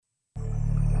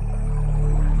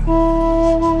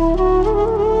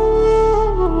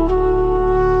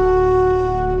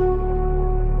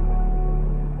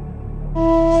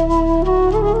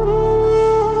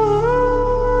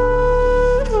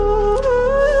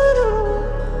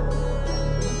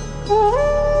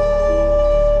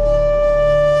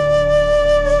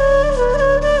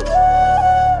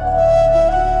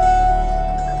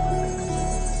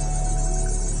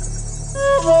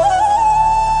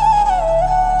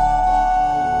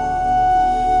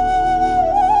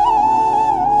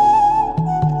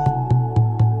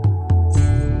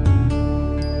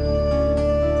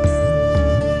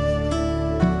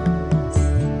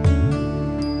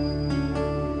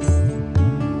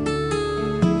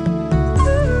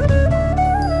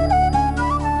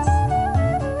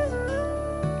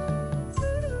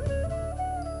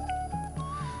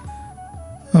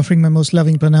Offering my most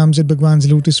loving pranams at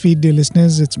Bhagwan's lotus feet, dear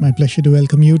listeners, it's my pleasure to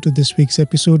welcome you to this week's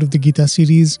episode of the Gita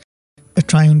Series, a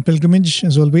triune pilgrimage.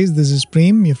 As always, this is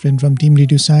Prem, your friend from Team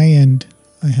Radio Sai, and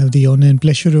I have the honor and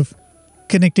pleasure of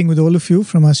connecting with all of you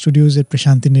from our studios at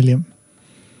Prashanti Nilayam.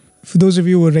 For those of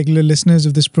you who are regular listeners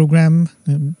of this program,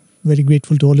 I'm very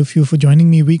grateful to all of you for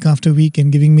joining me week after week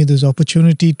and giving me this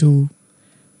opportunity to,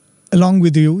 along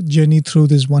with you, journey through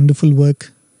this wonderful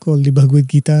work called the Bhagavad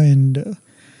Gita. And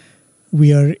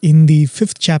we are in the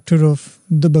 5th chapter of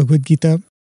the Bhagavad Gita.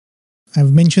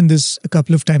 I've mentioned this a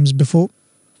couple of times before.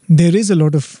 There is a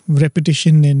lot of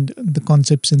repetition in the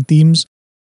concepts and themes,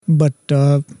 but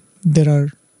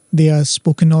they are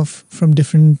spoken of from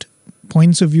different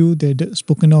points of view. They're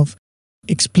spoken of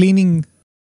explaining,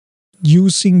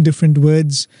 using different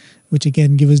words, which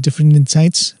again give us different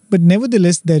insights. But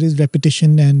nevertheless, there is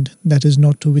repetition, and that is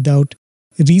not without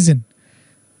reason.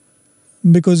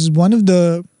 Because one of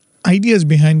the ideas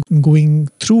behind going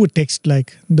through a text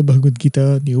like the Bhagavad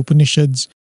Gita, the Upanishads,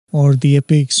 or the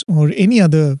epics, or any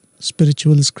other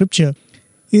spiritual scripture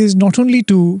is not only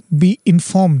to be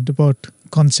informed about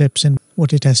concepts and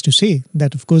what it has to say.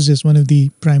 That, of course, is one of the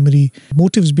primary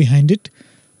motives behind it.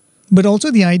 But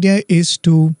also the idea is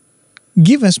to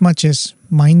give as much as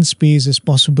mind space as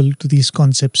possible to these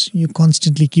concepts. You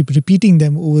constantly keep repeating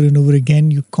them over and over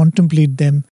again. You contemplate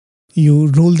them. You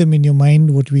roll them in your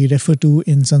mind, what we refer to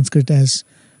in Sanskrit as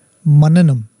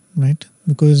mananam, right?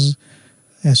 Because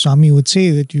as Swami would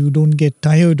say, that you don't get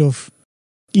tired of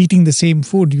eating the same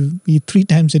food. You eat 3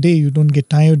 times a day. You don't get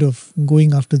tired of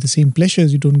going after the same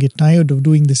pleasures. You don't get tired of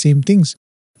doing the same things.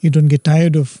 You don't get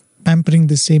tired of pampering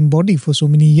the same body for so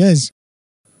many years.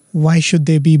 Why should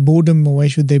there be boredom, or why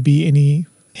should there be any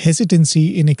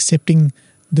hesitancy in accepting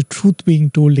the truth being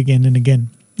told again and again?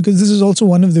 Because this is also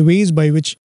one of the ways by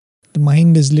which the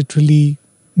mind is literally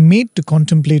made to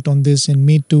contemplate on this and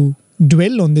made to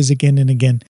dwell on this again and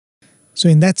again. So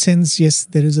in that sense, yes,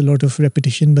 there is a lot of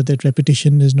repetition, but that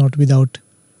repetition is not without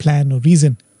plan or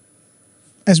reason.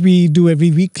 As we do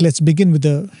every week, let's begin with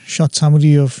a short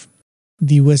summary of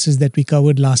the verses that we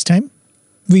covered last time.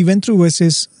 We went through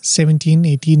verses 17,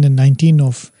 18 and 19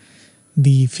 of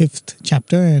the 5th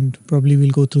chapter, and probably we'll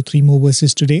go through 3 more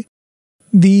verses today.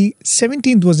 The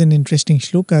 17th was an interesting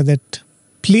shloka that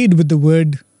played with the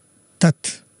word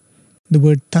tat. The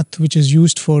word tat, which is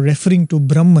used for referring to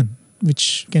Brahman,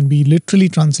 which can be literally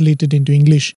translated into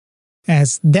English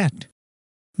as that,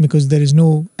 because there is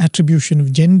no attribution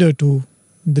of gender to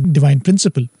the divine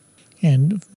principle.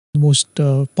 And the most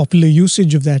popular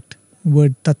usage of that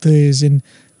word tat is in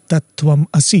tattvam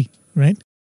asi, right?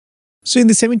 So in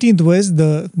the 17th verse,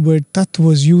 the word tat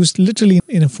was used literally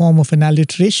in a form of an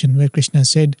alliteration, where Krishna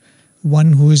said,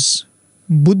 one whose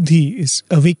buddhi is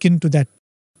awakened to that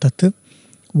tat,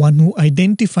 one who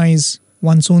identifies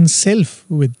one's own self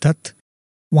with tat,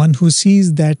 one who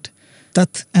sees that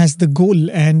tat as the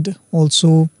goal and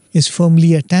also is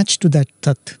firmly attached to that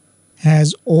tat,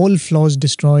 has all flaws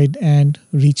destroyed and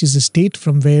reaches a state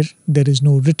from where there is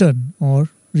no return, or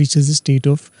reaches a state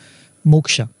of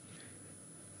moksha.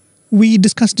 We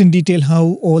discussed in detail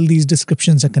how all these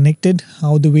descriptions are connected,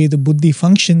 how the way the buddhi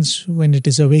functions when it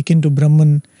is awakened to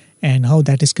Brahman, and how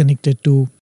that is connected to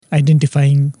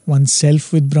identifying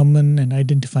oneself with Brahman and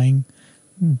identifying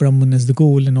Brahman as the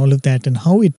goal and all of that, and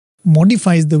how it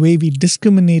modifies the way we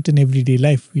discriminate in everyday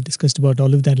life. We discussed about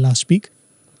all of that last week.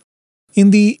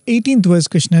 In the 18th verse,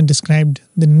 Krishna described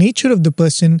the nature of the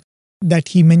person that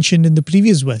he mentioned in the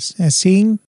previous verse as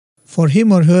saying, for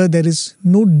him or her, there is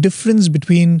no difference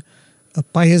between a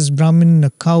pious Brahmin, a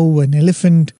cow, an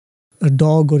elephant, a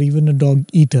dog, or even a dog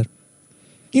eater.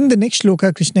 In the next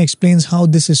shloka, Krishna explains how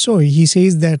this is so. He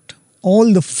says that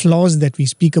all the flaws that we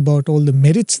speak about, all the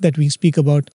merits that we speak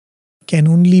about, can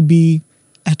only be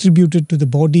attributed to the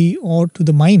body or to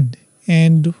the mind.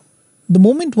 And the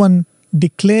moment one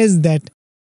declares that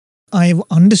I've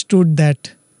understood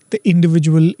that the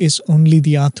individual is only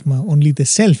the Atma, only the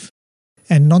self,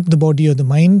 and not the body or the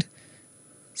mind,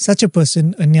 such a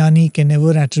person, a Jnani, can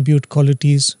never attribute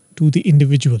qualities to the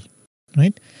individual,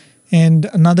 right? And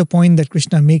another point that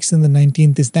Krishna makes in the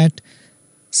 19th is that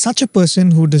such a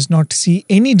person who does not see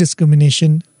any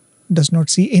discrimination, does not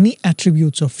see any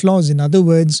attributes or flaws, in other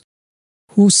words,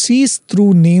 who sees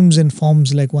through names and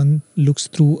forms like one looks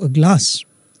through a glass.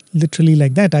 Literally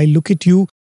like that. I look at you,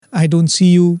 I don't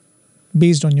see you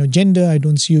based on your gender, I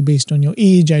don't see you based on your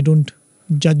age, I don't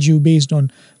judge you based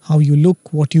on how you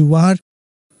look, what you are.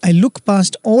 I look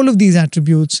past all of these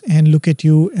attributes and look at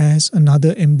you as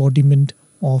another embodiment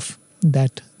of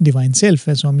that divine self,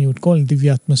 as Swami would call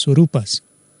Divyatma Swarupas.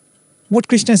 What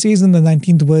Krishna says in the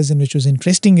 19th verse, and which was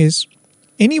interesting, is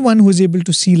anyone who is able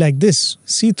to see like this,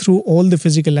 see through all the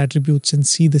physical attributes and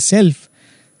see the self,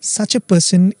 such a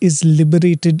person is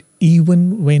liberated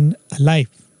even when alive.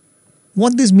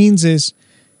 What this means is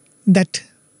that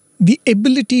the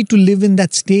ability to live in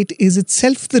that state is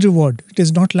itself the reward. It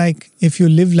is not like if you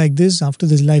live like this, after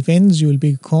this life ends, you will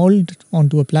be called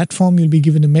onto a platform, you'll be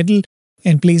given a medal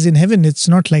and placed in heaven. It's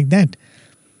not like that.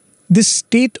 This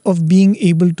state of being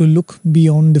able to look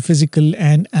beyond the physical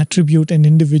and attribute an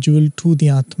individual to the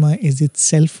Atma is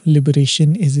itself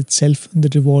liberation, is itself the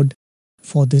reward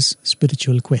for this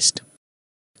spiritual quest.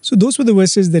 So those were the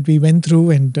verses that we went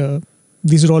through, and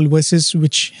these are all verses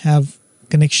which have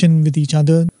connection with each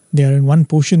other. They are in one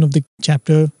portion of the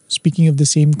chapter speaking of the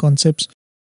same concepts.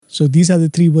 So these are the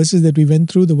 3 verses that we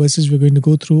went through. The verses we're going to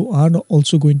go through are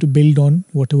also going to build on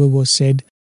whatever was said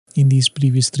in these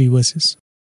previous 3 verses.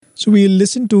 So we'll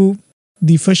listen to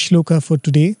the first shloka for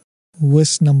today,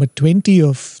 verse number 20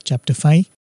 of chapter 5.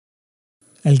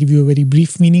 I'll give you a very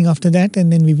brief meaning after that,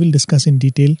 and then we will discuss in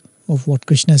detail of what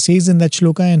Krishna says in that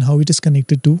shloka and how it is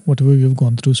connected to whatever we have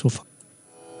gone through so far.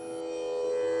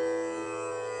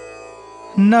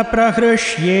 न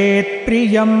प्रहृष्येत्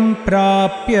प्रियं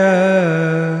प्राप्य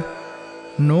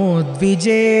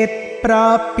नोद्विजेत्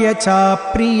प्राप्य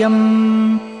चाप्रियं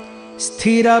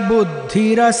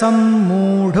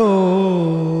स्थिरबुद्धिरसम्मूढो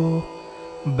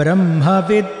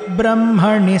ब्रह्मविद्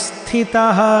ब्रह्मणि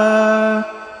स्थितः.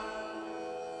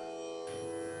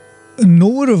 A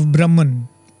knower of Brahman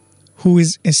who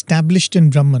is established in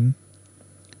Brahman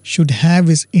should have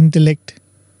his intellect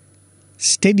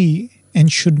steady and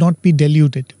should not be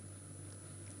deluded.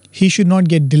 He should not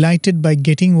get delighted by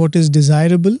getting what is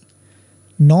desirable,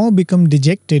 nor become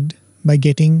dejected by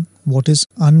getting what is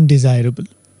undesirable.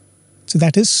 So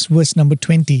that is verse number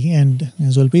 20, and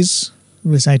as always,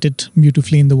 recited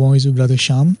beautifully in the voice of Brother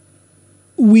Shyam.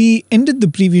 We ended the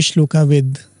previous shloka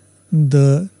with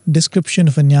the description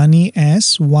of a Jnani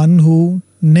as one who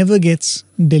never gets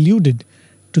deluded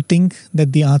to think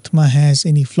that the Atma has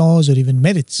any flaws or even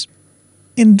merits.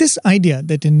 And this idea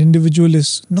that an individual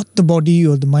is not the body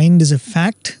or the mind is a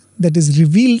fact that is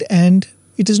revealed, and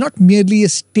it is not merely a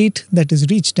state that is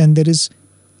reached, and there is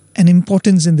an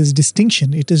importance in this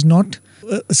distinction. It is not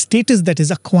a status that is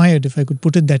acquired, if I could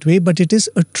put it that way, but it is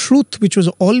a truth which was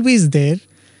always there,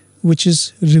 which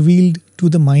is revealed to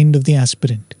the mind of the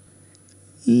aspirant.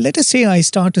 Let us say I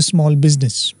start a small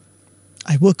business.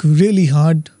 I work really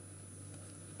hard,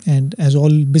 and as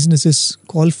all businesses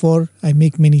call for, I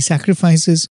make many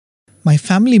sacrifices. My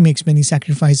family makes many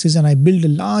sacrifices, and I build a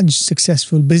large,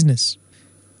 successful business.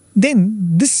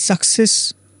 Then this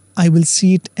success, I will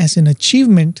see it as an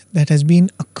achievement that has been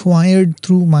acquired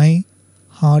through my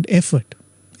hard effort,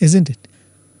 isn't it?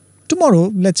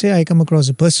 Tomorrow, let's say I come across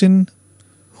a person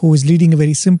who is leading a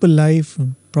very simple life,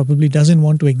 probably doesn't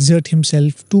want to exert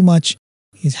himself too much.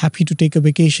 He's happy to take a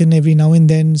vacation every now and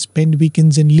then, spend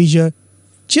weekends in leisure.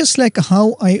 Just like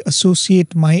how I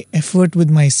associate my effort with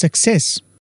my success,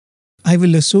 I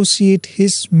will associate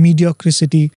his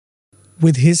mediocrity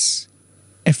with his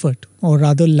effort, or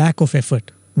rather lack of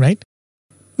effort, right?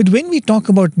 But when we talk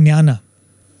about jnana,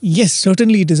 yes,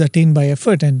 certainly it is attained by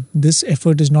effort, and this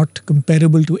effort is not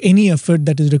comparable to any effort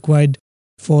that is required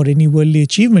for any worldly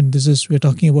achievement. We're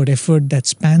talking about effort that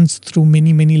spans through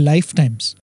many, many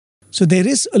lifetimes. So there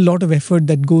is a lot of effort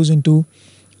that goes into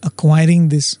acquiring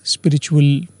this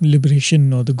spiritual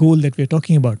liberation, or the goal that we're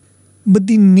talking about. But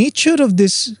the nature of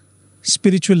this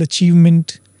spiritual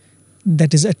achievement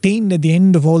that is attained at the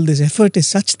end of all this effort is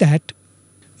such that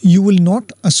you will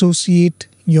not associate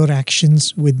your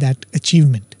actions with that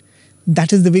achievement.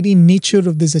 That is the very nature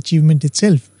of this achievement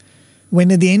itself.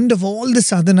 When at the end of all the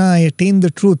sadhana I attain the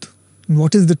truth, and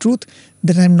what is the truth?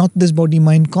 That I am not this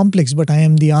body-mind complex, but I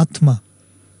am the Atma.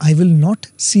 I will not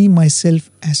see myself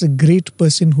as a great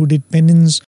person who did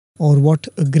penance or what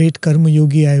a great karma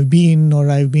yogi I have been, or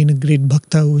I have been a great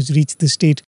bhakta who has reached this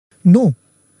state. No,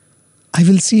 I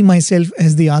will see myself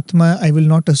as the Atma. I will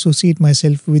not associate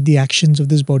myself with the actions of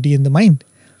this body and the mind.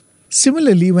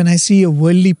 Similarly, when I see a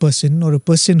worldly person or a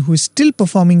person who is still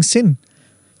performing sin,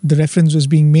 the reference was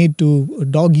being made to a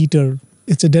dog eater.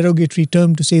 It's a derogatory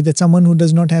term to say that someone who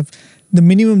does not have the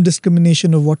minimum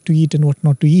discrimination of what to eat and what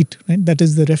not to eat, right? That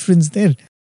is the reference there.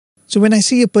 So when I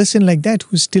see a person like that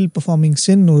who's still performing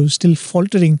sin or who's still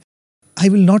faltering, I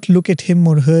will not look at him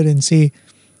or her and say,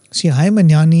 see, I am a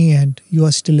Jnani and you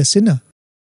are still a sinner.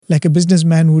 Like a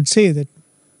businessman would say that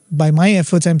by my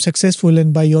efforts I'm successful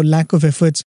and by your lack of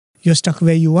efforts you're stuck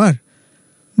where you are.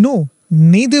 No,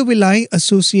 neither will I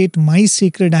associate my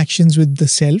sacred actions with the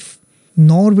self,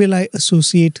 nor will I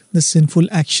associate the sinful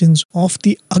actions of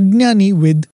the Ajnani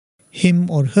with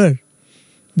him or her.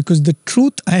 Because the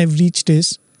truth I have reached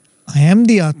is, I am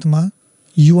the Atma,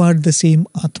 you are the same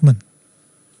Atman.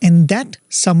 And that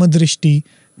samadrishti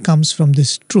comes from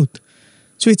this truth.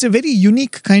 So it's a very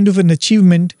unique kind of an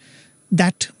achievement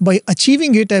that by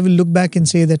achieving it, I will look back and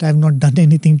say that I have not done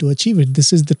anything to achieve it.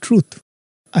 This is the truth.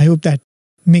 I hope that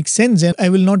makes sense, and I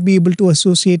will not be able to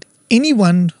associate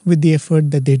anyone with the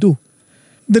effort that they do.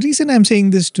 The reason I'm saying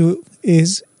this too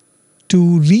is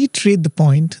to reiterate the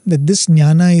point that this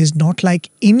jnana is not like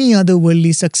any other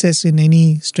worldly success in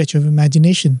any stretch of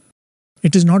imagination.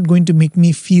 It is not going to make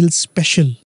me feel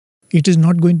special. It is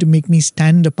not going to make me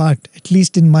stand apart, at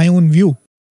least in my own view.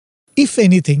 If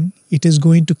anything, it is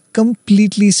going to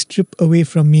completely strip away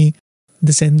from me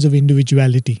the sense of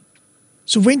individuality.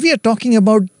 So when we are talking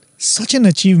about such an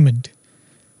achievement,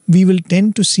 we will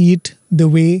tend to see it the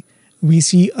way we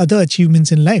see other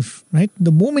achievements in life, right?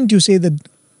 The moment you say that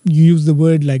you use the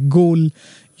word like goal,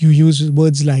 you use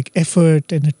words like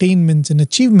effort and attainments and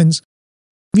achievements,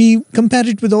 we compare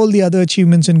it with all the other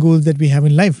achievements and goals that we have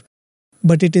in life.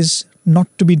 But it is not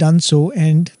to be done so,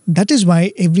 and that is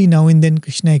why every now and then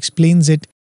Krishna explains it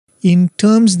in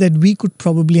terms that we could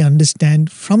probably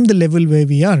understand from the level where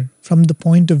we are, from the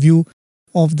point of view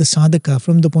of the sadhaka,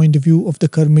 from the point of view of the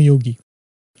karma yogi.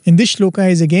 And this shloka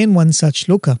is again one such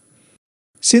shloka.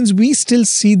 Since we still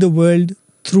see the world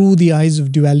through the eyes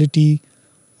of duality,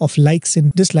 of likes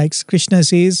and dislikes, Krishna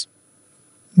says,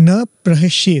 Na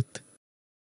prahashyet.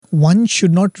 One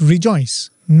should not rejoice.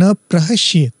 Na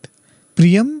prahashyet.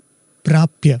 Priyam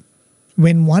prapya.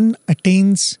 When one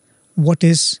attains what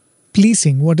is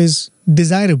pleasing, what is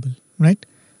desirable, right?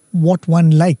 What one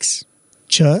likes.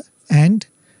 Cha, and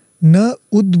na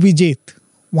udvijet.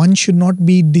 One should not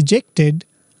be dejected,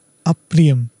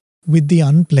 apriyam, with the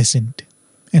unpleasant.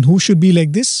 And who should be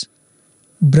like this?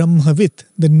 Brahmavit,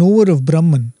 the knower of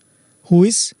Brahman, who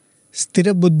is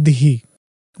sthirabuddhihi,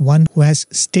 one who has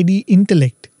steady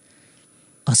intellect.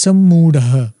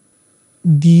 Asammudaha,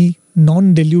 the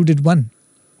non-deluded one.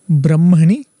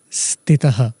 Brahmani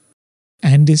sthitaha,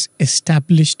 and is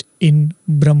established in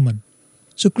Brahman.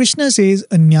 So Krishna says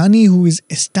a jnani who is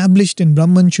established in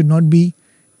Brahman should not be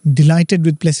delighted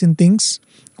with pleasant things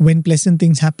when pleasant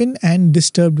things happen and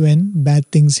disturbed when bad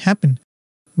things happen.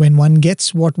 When one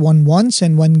gets what one wants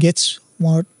and one gets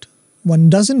what one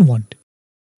doesn't want.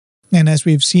 And as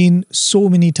we've seen so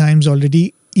many times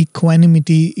already,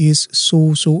 equanimity is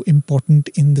so important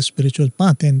in the spiritual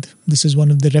path. And this is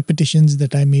one of the repetitions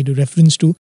that I made a reference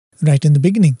to right in the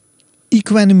beginning.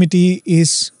 Equanimity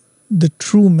is the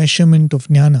true measurement of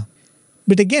jnana.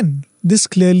 But again, this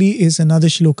clearly is another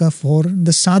shloka for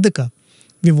the sadhaka.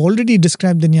 We've already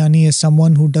described the jnani as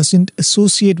someone who doesn't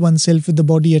associate oneself with the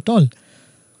body at all.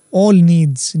 All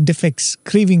needs, defects,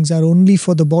 cravings are only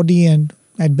for the body and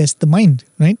at best the mind,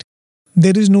 right?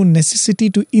 There is no necessity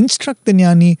to instruct the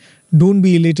jnani, don't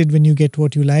be elated when you get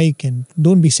what you like and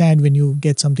don't be sad when you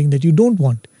get something that you don't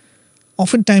want.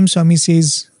 Oftentimes Swami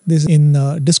says this in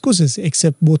discourses,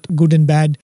 accept both good and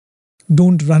bad.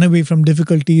 Don't run away from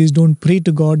difficulties. Don't pray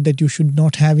to God that you should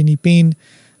not have any pain.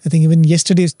 I think even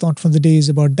yesterday's thought for the day is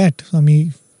about that.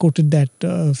 Swami quoted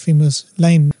that famous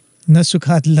line, Na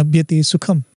sukhat labhyate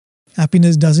sukham.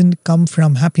 Happiness doesn't come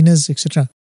from happiness, etc.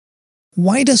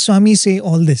 Why does Swami say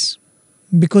all this?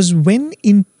 Because when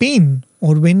in pain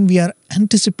or when we are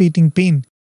anticipating pain,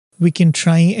 we can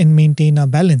try and maintain our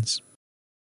balance.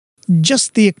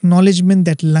 Just the acknowledgement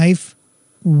that life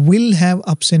will have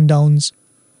ups and downs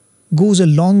goes a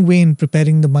long way in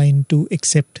preparing the mind to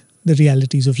accept the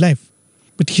realities of life.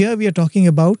 But here we are talking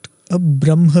about a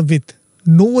Brahmavit,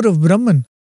 knower of Brahman,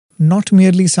 not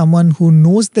merely someone who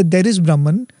knows that there is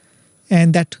Brahman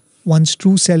and that one's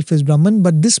true self is Brahman,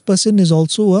 but this person is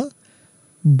also a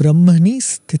Brahmani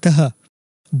sthitaha,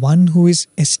 one who is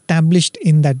established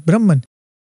in that Brahman.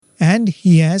 And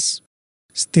he has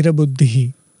sthira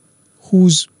buddhihi,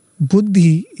 whose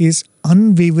buddhi is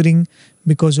unwavering,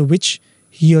 because of which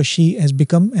he or she has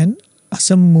become an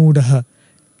asammudaha,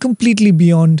 completely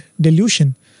beyond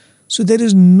delusion. So there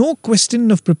is no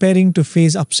question of preparing to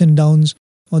face ups and downs,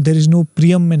 or there is no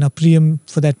priyam and apriyam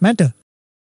for that matter.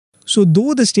 So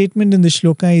though the statement in the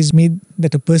shloka is made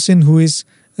that a person who is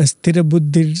a sthira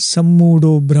buddhir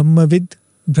sammudo brahmavid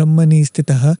brahmani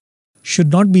sthitaha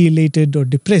should not be elated or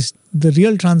depressed, the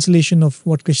real translation of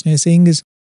what Krishna is saying is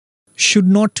should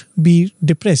not be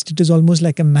depressed. It is almost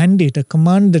like a mandate, a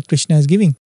command that Krishna is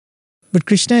giving. But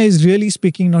Krishna is really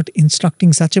speaking, not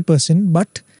instructing such a person,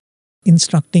 but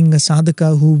instructing a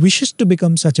sadhaka who wishes to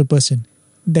become such a person.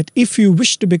 That if you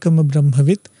wish to become a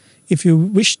Brahmavid, if you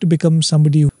wish to become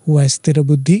somebody who has sthira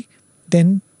buddhi,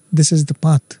 then this is the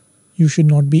path. You should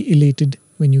not be elated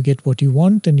when you get what you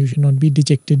want, and you should not be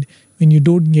dejected when you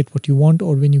don't get what you want,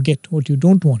 or when you get what you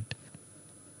don't want.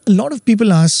 A lot of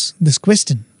people ask this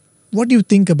question. What do you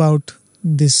think about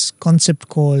this concept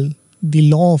called the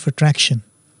law of attraction?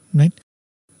 Right?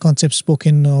 Concept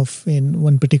spoken of in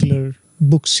one particular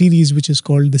book series which is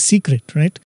called The Secret,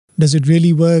 right? Does it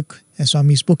really work? Has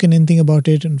Swami spoken anything about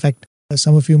it? In fact,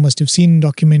 some of you must have seen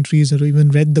documentaries or even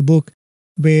read the book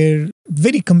where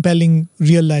very compelling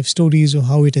real life stories of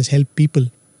how it has helped people.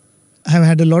 I have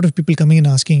had a lot of people coming and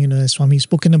asking, has Swami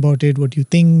spoken about it? What do you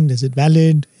think? Is it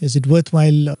valid? Is it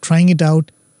worthwhile trying it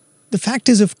out? The fact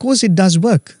is, of course, it does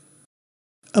work.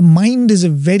 A mind is a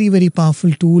very, very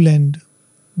powerful tool, and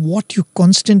what you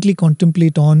constantly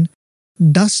contemplate on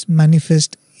does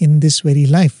manifest in this very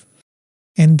life.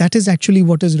 And that is actually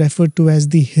what is referred to as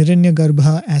the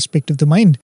Hiranyagarbha aspect of the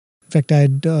mind. In fact, I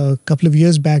had a couple of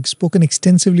years back spoken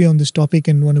extensively on this topic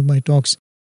in one of my talks.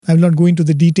 I will not go into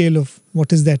the detail of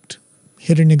what is that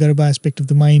Hiranyagarbha aspect of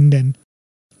the mind and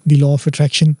the law of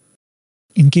attraction.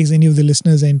 In case any of the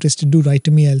listeners are interested, do write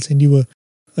to me. I'll send you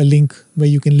a link where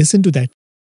you can listen to that.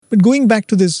 But going back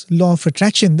to this law of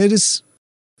attraction,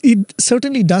 it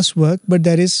certainly does work, but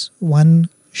there is one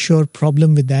sure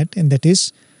problem with that, and that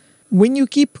is when you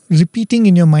keep repeating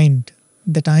in your mind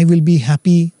that I will be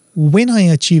happy when I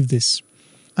achieve this,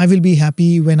 I will be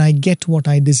happy when I get what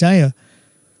I desire,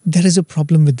 there is a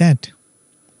problem with that.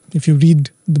 If you read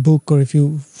the book or if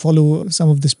you follow some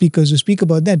of the speakers who speak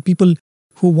about that, people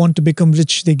who want to become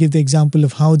rich, they give the example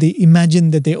of how they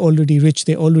imagine that they're already rich,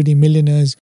 they're already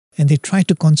millionaires, and they try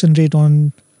to concentrate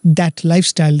on that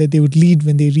lifestyle that they would lead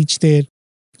when they reach there.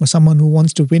 Or someone who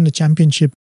wants to win a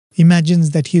championship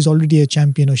imagines that he's already a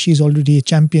champion or she's already a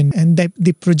champion, and that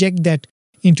they project that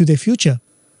into their future.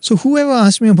 So whoever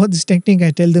asks me about this technique,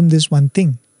 I tell them this one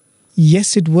thing.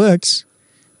 Yes, it works,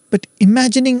 but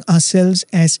imagining ourselves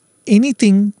as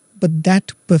anything but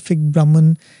that perfect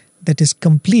Brahman that is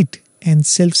complete and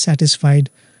self-satisfied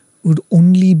would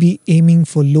only be aiming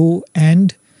for low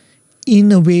and,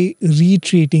 in a way,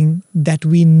 reiterating that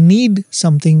we need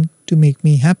something to make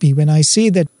me happy. When I say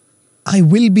that I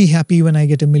will be happy when I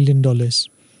get $1 million,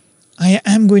 I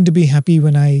am going to be happy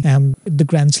when I am the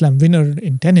Grand Slam winner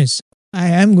in tennis, I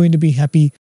am going to be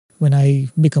happy when I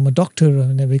become a doctor or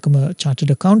when I become a chartered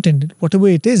accountant, whatever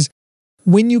it is,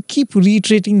 when you keep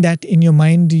reiterating that in your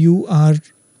mind, you are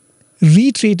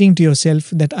reiterating to yourself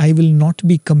that I will not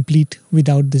be complete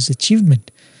without this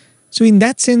achievement. So in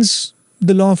that sense,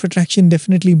 the law of attraction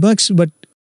definitely works, but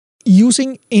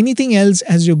using anything else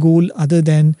as your goal other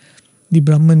than the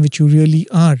Brahman which you really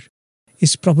are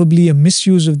is probably a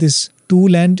misuse of this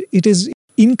tool, and it is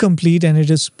incomplete, and it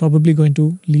is probably going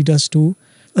to lead us to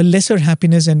a lesser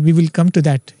happiness, and we will come to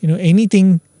that.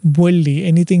 Anything worldly,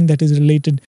 anything that is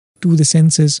related to the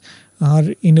senses are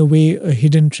in a way a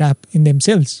hidden trap in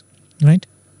themselves. Right?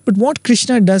 But what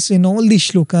Krishna does in all these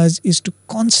shlokas is to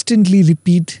constantly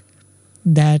repeat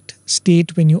that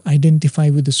state when you identify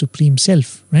with the Supreme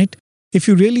Self. Right? If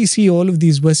you really see all of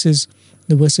these verses,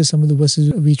 some of the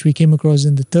verses which we came across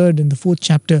in the 3rd and the 4th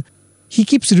chapter, he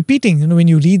keeps repeating, when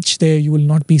you reach there, you will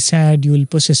not be sad, you will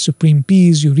possess supreme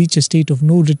peace, you reach a state of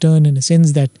no return, in a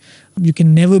sense that you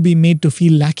can never be made to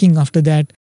feel lacking after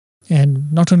that.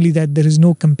 And not only that, there is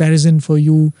no comparison for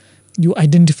you. You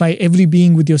identify every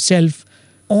being with yourself.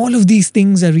 All of these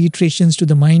things are reiterations to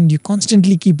the mind. You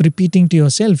constantly keep repeating to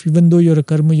yourself, even though you're a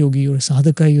karma yogi or a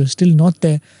sadhaka, you're still not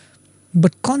there.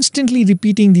 But constantly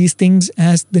repeating these things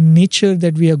as the nature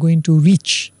that we are going to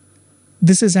reach.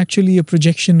 This is actually a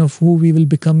projection of who we will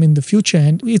become in the future,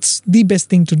 and it's the best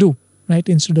thing to do, right?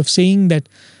 Instead of saying that,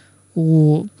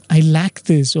 oh, I lack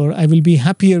this, or I will be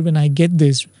happier when I get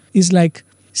this, is like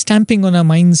stamping on our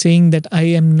mind saying that I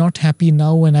am not happy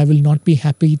now and I will not be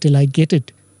happy till I get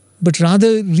it. but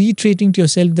rather reiterating to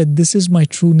yourself that this is my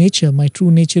true nature. My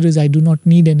true nature is I do not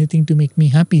need anything to make me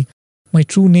happy. My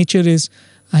true nature is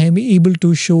I am able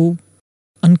to show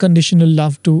unconditional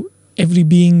love to every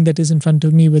being that is in front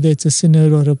of me, whether it's a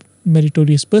sinner or a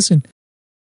meritorious person.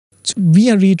 So we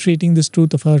are reiterating this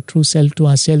truth of our true self to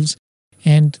ourselves,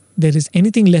 and there is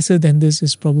anything lesser than this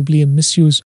is probably a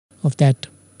misuse of that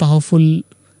powerful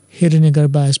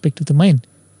Hiranyagarbha aspect of the mind.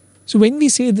 So when we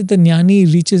say that the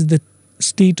Jnani reaches the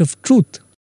state of truth,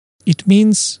 it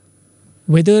means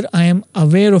whether I am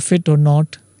aware of it or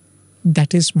not,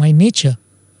 that is my nature.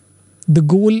 The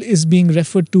goal is being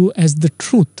referred to as the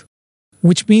truth,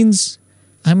 which means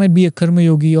I might be a karma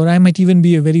yogi, or I might even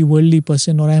be a very worldly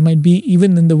person, or I might be,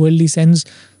 even in the worldly sense,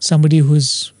 somebody who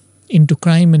is into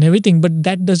crime and everything, but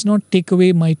that does not take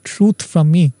away my truth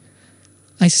from me.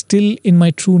 I still, in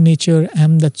my true nature,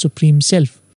 am that supreme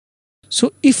self.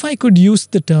 So if I could use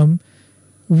the term,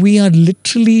 we are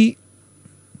literally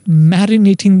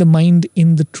marinating the mind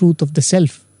in the truth of the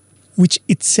self, which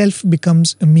itself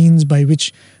becomes a means by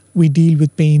which we deal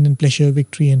with pain and pleasure,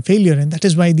 victory and failure. And that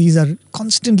is why these are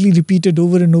constantly repeated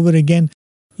over and over again,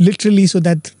 literally so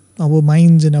that our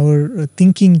minds and our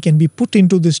thinking can be put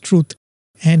into this truth.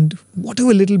 And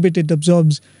whatever little bit it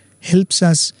absorbs helps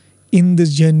us in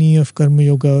this journey of karma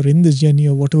yoga, or in this journey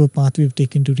of whatever path we've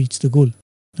taken to reach the goal.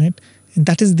 Right? And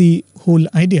that is the whole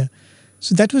idea.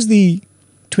 So that was the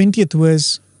 20th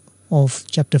verse of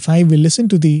chapter 5. We'll listen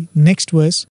to the next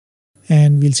verse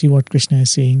and we'll see what Krishna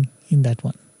is saying in that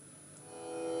one.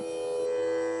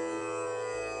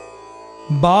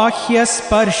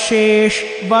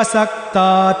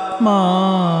 बाह्यस्पर्शेष्वसक्तात्मा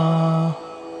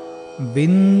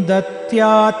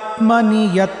विन्दत्यात्मनि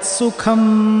यत्सुखम्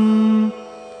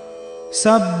स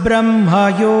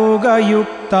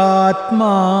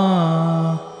ब्रह्मयोगयुक्तात्मा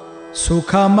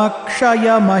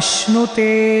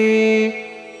सुखमक्षयमश्नुते.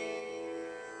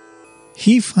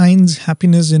 He finds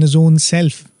happiness in his own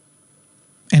self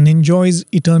and enjoys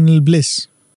eternal bliss,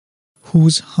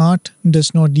 whose heart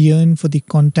does not yearn for the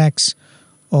contacts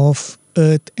of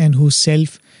earth and whose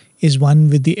self is one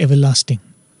with the everlasting.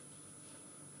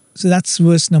 So that's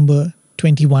verse number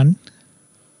 21.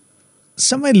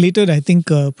 Somewhere later, I think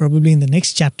probably in the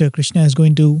next chapter, Krishna is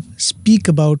going to speak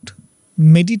about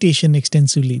meditation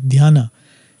extensively, dhyana.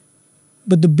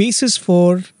 But the basis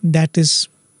for that is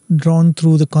drawn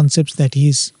through the concepts that he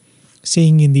is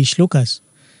saying in the shlokas.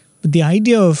 But the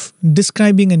idea of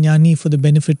describing a jnani for the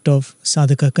benefit of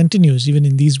sadhaka continues even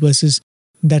in these verses.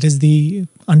 That is the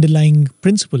underlying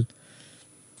principle.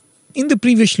 In the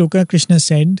previous shloka, Krishna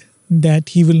said that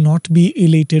he will not be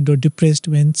elated or depressed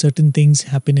when certain things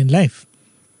happen in life.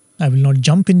 I will not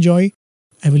jump in joy.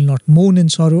 I will not moan in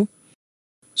sorrow.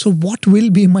 So what will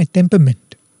be my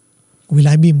temperament? Will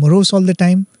I be morose all the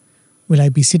time? Will I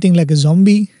be sitting like a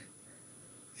zombie?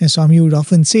 As Swami would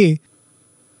often say,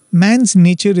 man's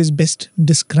nature is best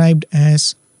described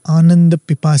as Ananda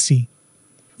Pipasi,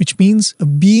 which means a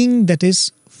being that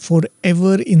is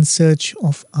forever in search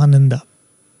of Ananda.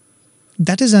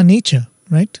 That is our nature,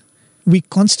 right? We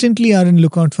constantly are in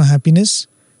lookout for happiness,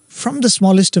 from the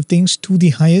smallest of things to the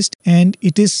highest, and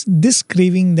it is this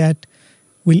craving that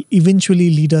will eventually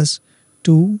lead us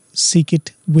to seek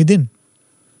it within.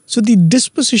 So the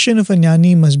disposition of a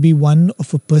jnani must be one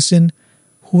of a person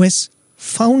who has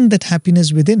found that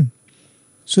happiness within.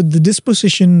 So the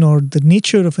disposition or the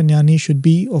nature of a jnani should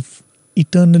be of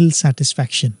eternal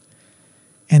satisfaction.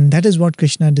 And that is what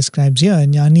Krishna describes here. A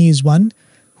jnani is one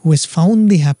who has found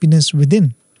the happiness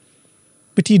within.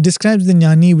 But he describes the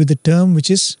jnani with a term which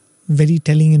is very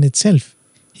telling in itself.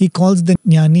 He calls the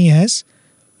jnani as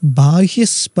Bahya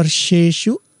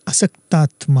Sparsheshu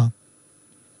Asaktatma.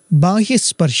 Bahya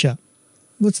Sparsha.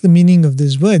 What's the meaning of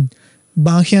this word?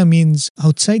 Bahya means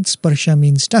outside, Sparsha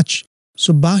means touch.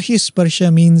 So Bahya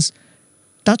Sparsha means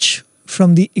touch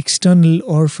from the external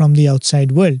or from the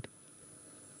outside world.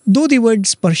 Though the word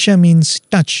Sparsha means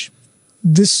touch,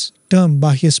 this term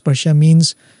Bahya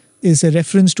Sparsha is a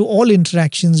reference to all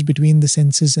interactions between the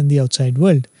senses and the outside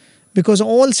world. Because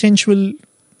all sensual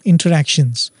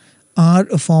interactions are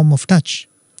a form of touch.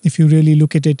 If you really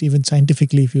look at it, even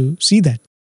scientifically, if you see that.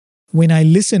 When I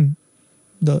listen,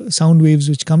 the sound waves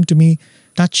which come to me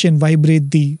touch and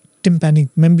vibrate the tympanic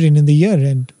membrane in the ear,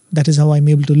 and that is how I'm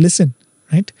able to listen,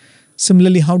 right?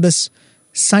 Similarly, how does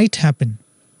sight happen?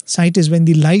 Sight is when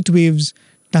the light waves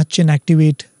touch and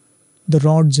activate the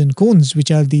rods and cones,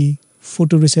 which are the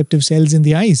photoreceptive cells in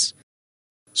the eyes.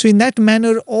 So in that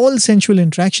manner, all sensual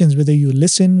interactions, whether you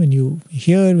listen, when you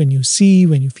hear, when you see,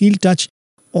 when you feel touch,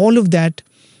 all of that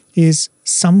is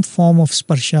some form of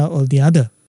sparsha or the other.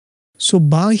 So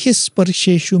Bahya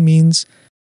Sparsheshu means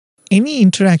any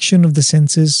interaction of the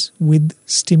senses with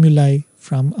stimuli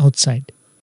from outside.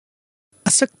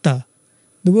 Asakta,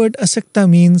 the word asakta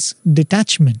means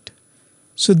detachment.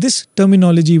 So this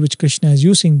terminology which Krishna is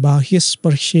using, bahya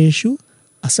sparsheshu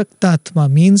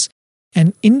asaktatma, means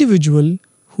an individual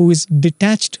who is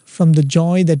detached from the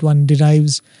joy that one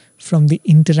derives from the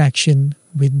interaction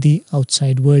with the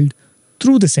outside world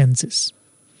through the senses.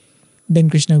 Then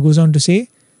Krishna goes on to say,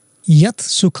 Yat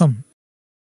Sukham,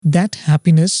 that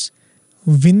happiness,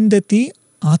 Vindati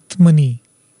Atmani,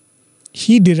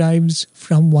 he derives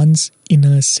from one's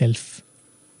inner self.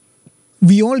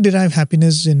 We all derive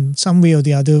happiness in some way or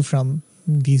the other from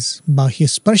these Bahya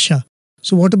Sparsha.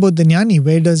 So what about the Jnani?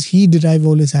 Where does he derive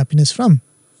all his happiness from?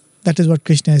 That is what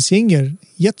Krishna is saying here.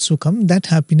 Yat Sukham, that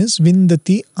happiness,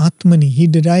 Vindati Atmani, he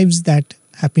derives that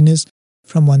happiness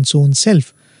from one's own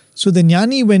self. So the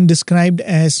Jnani, when described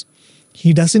as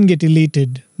he doesn't get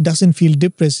elated, doesn't feel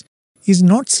depressed, is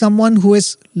not someone who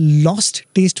has lost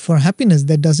taste for happiness.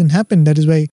 That doesn't happen. That is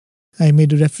why I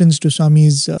made a reference to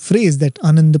Swami's phrase that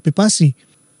Ananda Pipasi.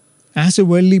 As a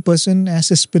worldly person,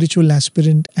 as a spiritual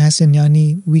aspirant, as a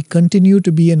Jnani, we continue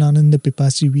to be an Ananda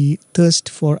Pipasi. We thirst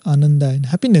for Ananda and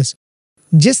happiness.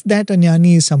 Just that a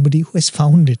Jnani is somebody who has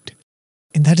found it.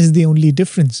 And that is the only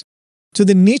difference. So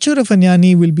the nature of a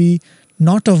Jnani will be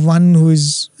not of one who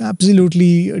is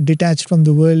absolutely detached from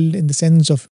the world in the sense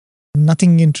of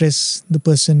nothing interests the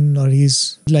person, or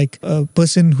he's like a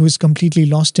person who is completely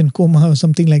lost in coma or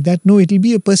something like that. No, it will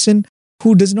be a person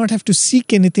who does not have to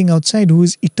seek anything outside, who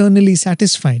is eternally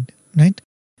satisfied, right?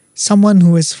 Someone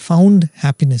who has found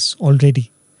happiness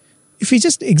already. If we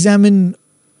just examine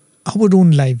our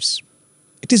own lives,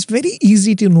 it is very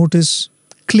easy to notice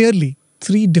clearly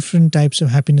 3 different types of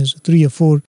happiness, 3 or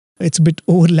 4. It's a bit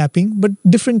overlapping, but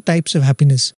different types of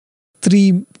happiness.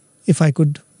 3, if I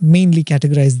could mainly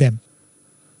categorize them.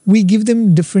 We give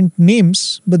them different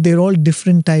names, but they're all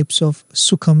different types of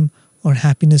sukham or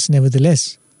happiness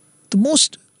nevertheless. The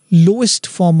most lowest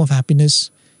form of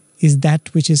happiness is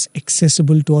that which is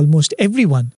accessible to almost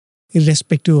everyone,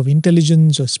 irrespective of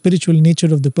intelligence or spiritual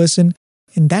nature of the person.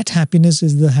 And that happiness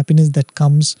is the happiness that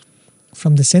comes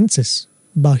from the senses.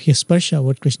 Bahya Sparsha,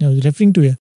 what Krishna was referring to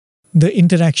here. The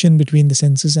interaction between the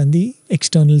senses and the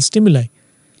external stimuli.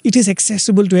 It is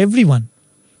accessible to everyone.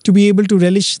 To be able to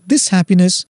relish this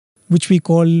happiness, which we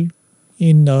call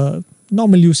in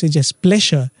normal usage as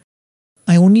pleasure,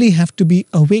 I only have to be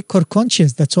awake or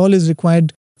conscious. That's all is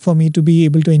required for me to be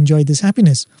able to enjoy this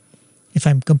happiness. If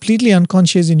I'm completely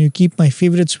unconscious and you keep my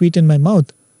favorite sweet in my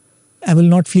mouth, I will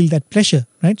not feel that pleasure,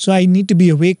 right? So I need to be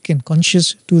awake and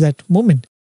conscious to that moment.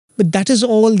 But that is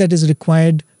all that is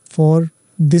required for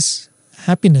this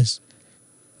happiness.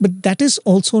 But that is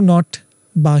also not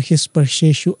Bahya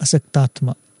Sparsheshu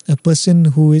Asaktatma. A person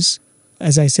who is,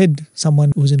 as I said,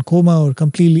 someone who is in coma or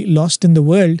completely lost in the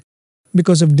world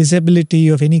because of disability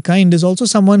of any kind is also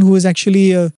someone who is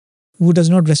actually, who does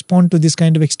not respond to this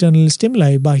kind of external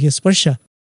stimuli, Bahya Sparsha.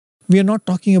 We are not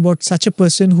talking about such a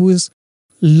person who is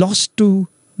lost to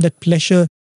that pleasure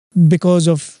because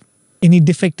of any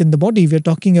defect in the body. We are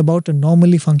talking about a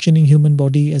normally functioning human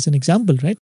body as an example,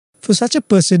 right? For such a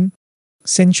person,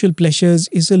 sensual pleasures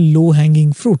is a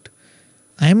low-hanging fruit.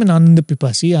 I am an Ananda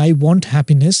Pipasi, I want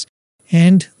happiness,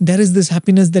 and there is this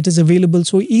happiness that is available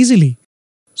so easily.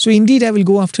 So indeed I will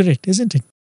go after it, isn't it?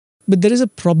 But there is a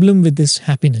problem with this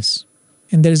happiness,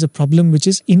 and there is a problem which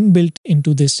is inbuilt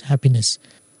into this happiness.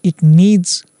 It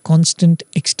needs constant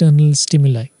external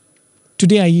stimuli.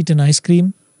 Today I eat an ice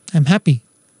cream, I'm happy.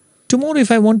 Tomorrow if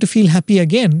I want to feel happy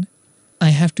again, I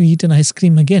have to eat an ice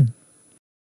cream again.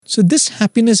 So this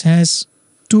happiness has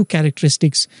 2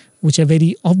 characteristics which are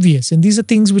very obvious. And these are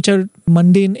things which are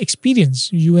mundane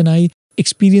experience. You and I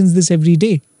experience this every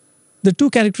day. The 2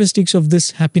 characteristics of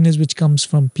this happiness which comes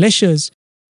from pleasures,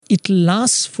 it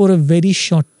lasts for a very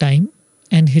short time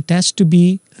and it has to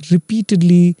be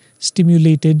repeatedly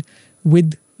stimulated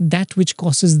with that which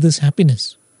causes this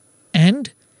happiness.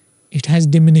 And it has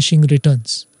diminishing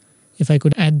returns. If I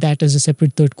could add that as a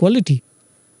separate third quality.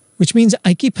 Which means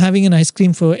I keep having an ice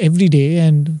cream for every day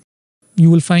and you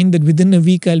will find that within a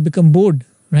week I'll become bored,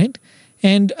 right?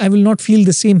 And I will not feel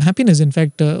the same happiness. In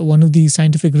fact, one of the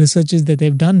scientific researches that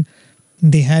they've done,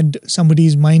 they had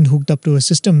somebody's mind hooked up to a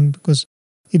system because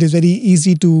it is very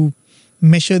easy to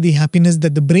measure the happiness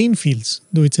that the brain feels,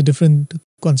 though it's a different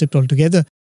concept altogether.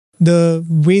 The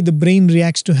way the brain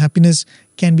reacts to happiness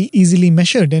can be easily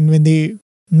measured. And when they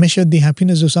measured the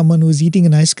happiness of someone who is eating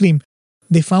an ice cream,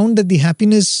 they found that the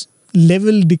happiness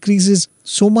level decreases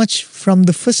so much from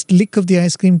the first lick of the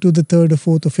ice cream to the 3rd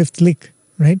or 4th or 5th lick,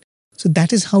 right? So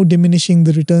that is how diminishing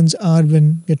the returns are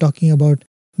when we're talking about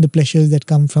the pleasures that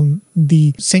come from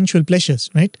the sensual pleasures,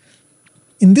 right?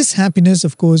 In this, happiness,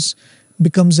 of course,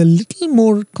 becomes a little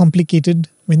more complicated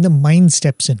when the mind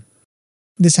steps in.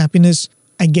 This happiness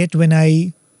I get when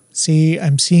I say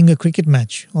I'm seeing a cricket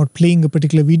match or playing a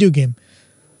particular video game.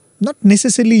 Not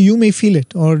necessarily you may feel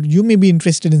it, or you may be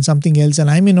interested in something else, and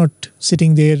I may not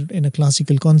sitting there in a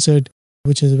classical concert,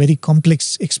 which is a very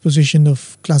complex exposition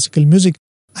of classical music.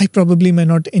 I probably might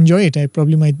not enjoy it. I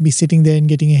probably might be sitting there and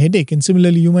getting a headache. And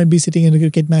similarly, you might be sitting in a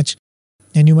cricket match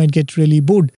and you might get really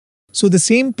bored. So the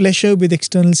same pleasure with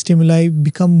external stimuli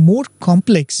become more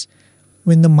complex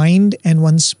when the mind and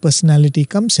one's personality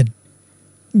comes in.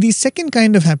 The second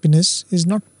kind of happiness is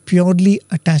not purely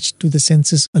attached to the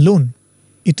senses alone.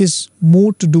 It is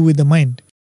more to do with the mind.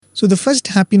 So the first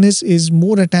happiness is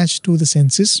more attached to the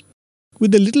senses,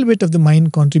 with a little bit of the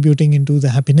mind contributing into the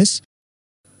happiness.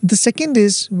 The second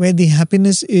is where the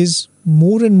happiness is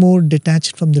more and more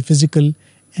detached from the physical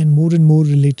and more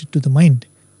related to the mind.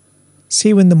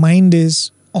 Say when the mind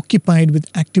is occupied with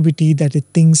activity that it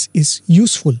thinks is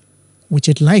useful, which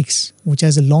it likes, which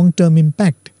has a long-term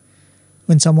impact.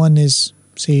 When someone is,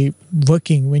 say,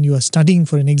 working, when you are studying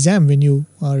for an exam, when you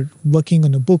are working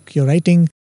on a book, you're writing,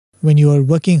 when you are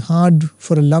working hard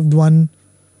for a loved one,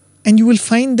 and you will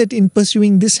find that in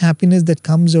pursuing this happiness that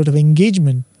comes out of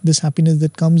engagement, this happiness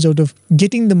that comes out of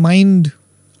getting the mind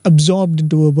absorbed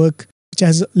into a work which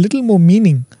has a little more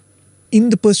meaning, in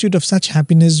the pursuit of such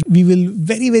happiness, we will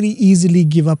very, very easily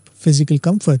give up physical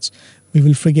comforts. We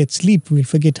will forget sleep, we will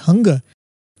forget hunger.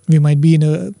 We might be in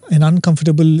an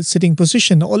uncomfortable sitting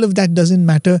position. All of that doesn't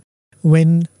matter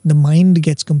when the mind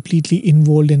gets completely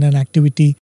involved in an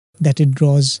activity that it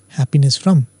draws happiness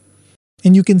from.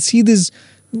 And you can see this,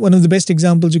 one of the best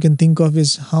examples you can think of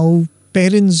is how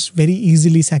parents very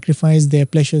easily sacrifice their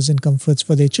pleasures and comforts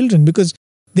for their children because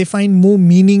they find more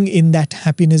meaning in that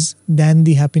happiness than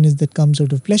the happiness that comes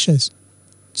out of pleasures.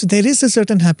 So there is a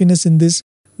certain happiness in this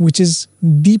which is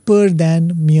deeper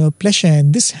than mere pleasure,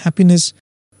 and this happiness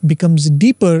becomes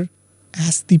deeper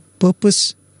as the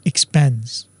purpose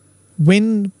expands.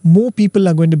 When more people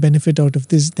are going to benefit out of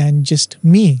this than just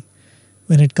me,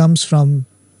 when it comes from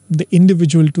the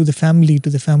individual to the family to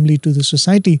the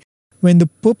society, when the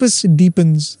purpose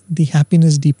deepens, the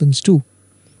happiness deepens too.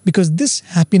 Because this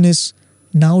happiness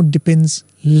now depends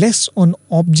less on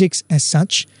objects as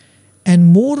such and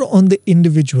more on the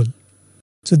individual.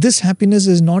 So this happiness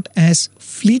is not as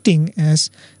fleeting as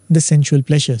the sensual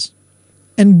pleasures.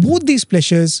 And both these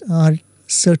pleasures are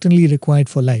certainly required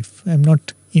for life. I'm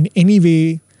not in any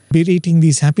way berating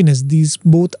these happiness. These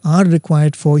both are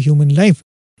required for human life.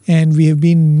 And we have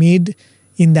been made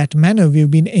in that manner. We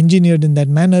have been engineered in that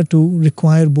manner to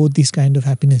require both these kind of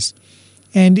happiness.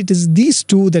 And it is these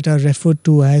two that are referred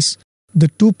to as the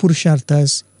two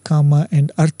purusharthas, kama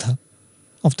and artha.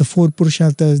 Of the four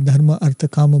purusharthas, dharma, artha,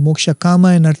 kama, moksha. Kama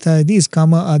and artha, these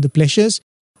kama are the pleasures.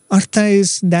 Artha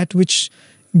is that which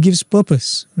gives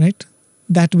purpose, right?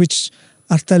 That which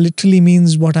artha literally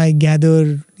means what I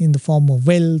gather in the form of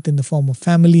wealth, in the form of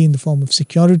family, in the form of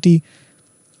security.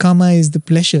 Kama is the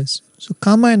pleasures. So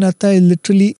kama and artha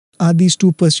literally are these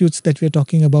two pursuits that we are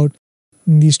talking about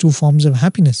in these two forms of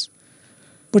happiness.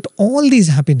 But all these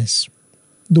happiness,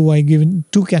 though I give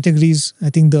two categories, I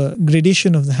think the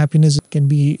gradation of the happiness can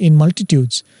be in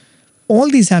multitudes. All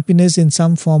these happiness in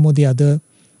some form or the other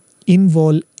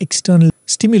involve external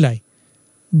stimuli,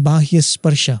 bahya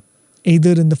sparsha,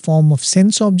 either in the form of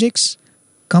sense objects,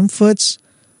 comforts,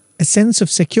 a sense of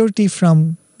security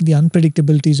from the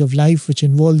unpredictabilities of life which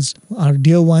involves our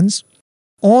dear ones,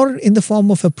 or in the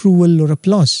form of approval or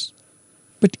applause.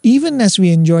 But even as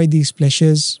we enjoy these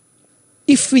pleasures,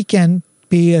 if we can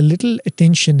pay a little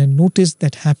attention and notice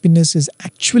that happiness is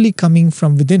actually coming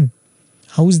from within.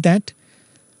 How is that?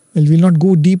 Well, we'll not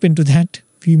go deep into that.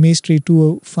 We may stray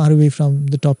too far away from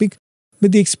the topic.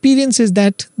 But the experience is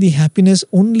that the happiness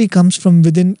only comes from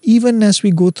within, even as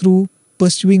we go through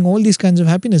pursuing all these kinds of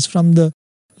happiness, from the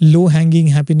low-hanging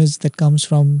happiness that comes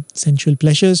from sensual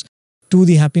pleasures to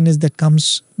the happiness that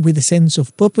comes with a sense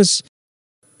of purpose.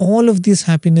 All of this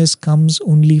happiness comes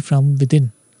only from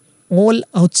within. All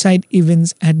outside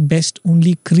events at best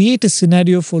only create a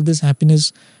scenario for this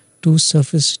happiness to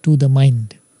surface to the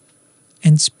mind.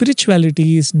 And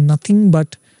spirituality is nothing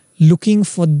but looking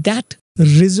for that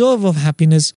reserve of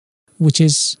happiness which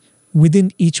is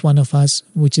within each one of us,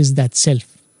 which is that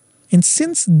self. And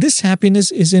since this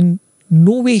happiness is in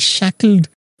no way shackled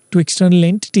to external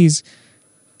entities,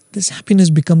 this happiness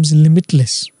becomes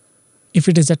limitless. If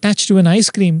it is attached to an ice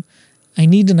cream, I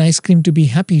need an ice cream to be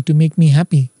happy, to make me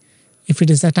happy. If it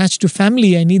is attached to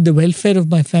family, I need the welfare of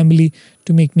my family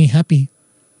to make me happy.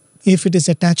 If it is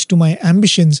attached to my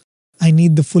ambitions, I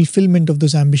need the fulfillment of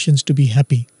those ambitions to be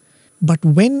happy. But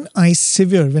when I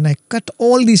sever, when I cut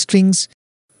all these strings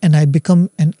and I become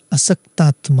an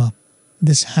asaktatma,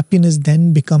 this happiness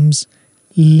then becomes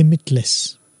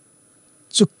limitless.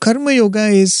 So Karma Yoga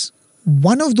is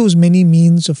one of those many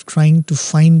means of trying to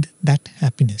find that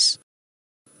happiness.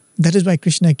 That is why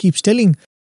Krishna keeps telling,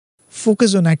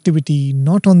 focus on activity,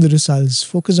 not on the results.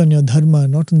 Focus on your dharma,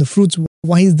 not on the fruits.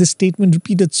 Why is this statement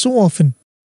repeated so often?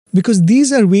 Because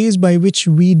these are ways by which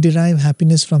we derive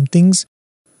happiness from things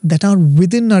that are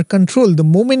within our control. The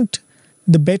moment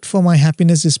the bet for my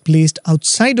happiness is placed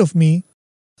outside of me,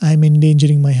 I am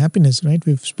endangering my happiness, right?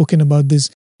 We've spoken about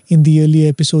this in the earlier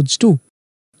episodes too.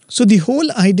 So the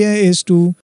whole idea is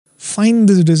to find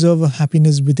the reserve of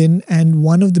happiness within, and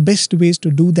one of the best ways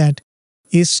to do that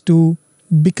is to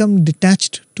become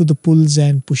detached to the pulls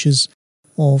and pushes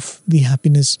of the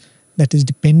happiness that is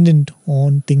dependent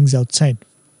on things outside.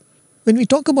 When we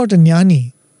talk about a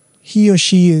Jnani, he or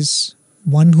she is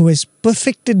one who has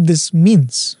perfected this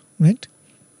means, right?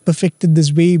 Perfected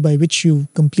this way by which you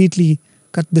completely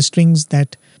cut the strings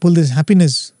that pull this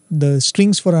happiness. The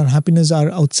strings for our happiness are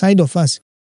outside of us.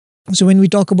 So when we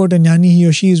talk about a Jnani, he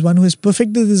or she is one who has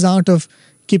perfected this art of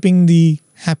keeping the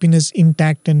happiness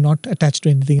intact and not attached to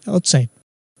anything outside.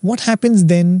 What happens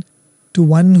then to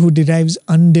one who derives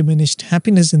undiminished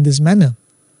happiness in this manner?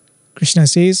 Krishna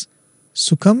says,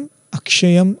 Sukham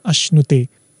akshayam ashnute.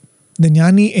 The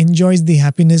Jnani enjoys the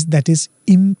happiness that is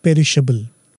imperishable.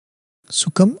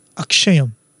 Sukham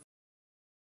akshayam.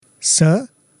 Sa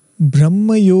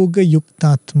Brahma Yoga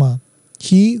Yuktatma.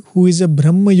 He who is a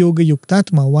Brahma Yoga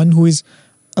Yuktatma, one who is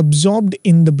absorbed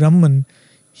in the Brahman,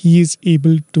 he is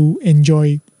able to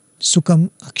enjoy Sukham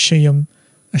Akshayam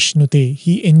Ashnute.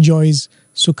 He enjoys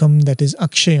Sukham that is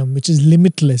Akshayam, which is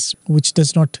limitless, which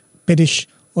does not perish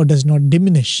or does not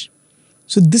diminish.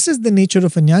 So this is the nature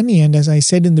of a Jnani, and as I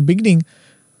said in the beginning,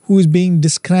 who is being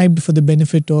described for the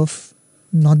benefit of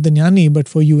not the Jnani but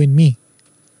for you and me.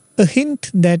 A hint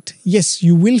that yes,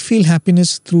 you will feel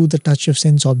happiness through the touch of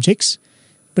sense objects,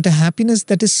 but a happiness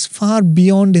that is far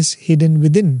beyond is hidden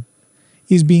within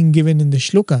is being given in the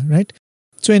shloka, right?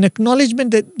 So an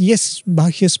acknowledgement that yes,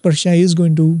 Bahya Sparsha is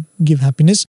going to give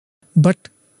happiness, but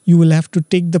you will have to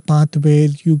take the path where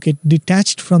you get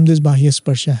detached from this Bahya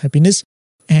Sparsha happiness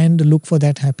and look for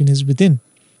that happiness within.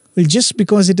 Well, just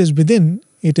because it is within,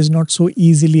 it is not so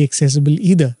easily accessible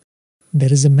either.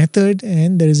 There is a method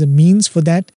and there is a means for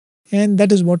that, and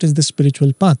that is what is the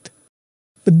spiritual path.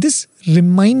 But this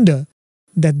reminder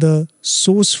that the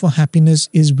source for happiness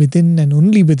is within and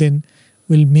only within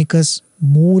will make us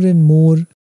more and more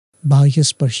Bahya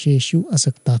Sparsheshu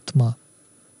Asaktatma.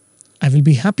 I will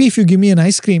be happy if you give me an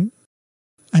ice cream.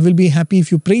 I will be happy if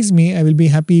you praise me. I will be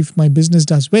happy if my business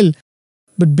does well.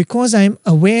 But because I am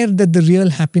aware that the real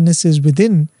happiness is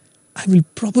within, I will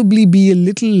probably be a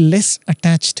little less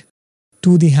attached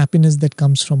to the happiness that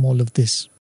comes from all of this.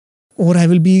 Or I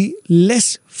will be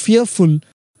less fearful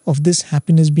of this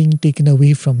happiness being taken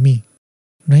away from me,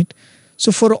 right?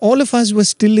 So for all of us who are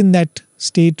still in that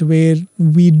state where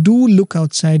we do look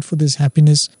outside for this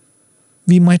happiness,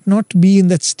 we might not be in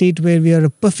that state where we are a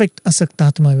perfect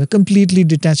asaktatma, we're completely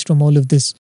detached from all of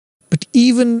this. But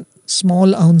even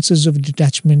small ounces of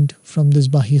detachment from this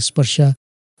Bahya Sparsha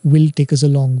will take us a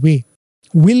long way.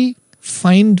 Will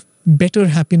find better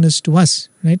happiness to us,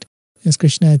 right? As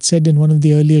Krishna had said in one of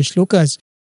the earlier shlokas,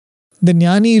 the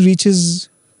Jnani reaches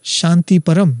Shanti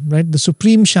Param, right? The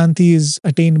supreme Shanti is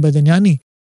attained by the Jnani.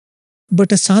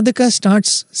 But a sadhaka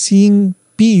starts seeing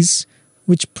peace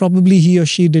which probably he or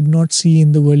she did not see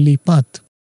in the worldly path.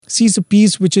 Sees a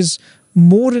peace which is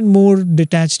more and more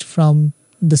detached from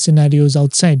the scenarios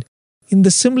outside. In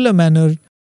the similar manner,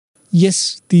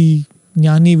 yes, the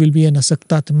Jnani will be an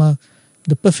asaktatma.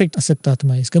 The perfect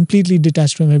asaktatma is completely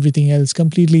detached from everything else,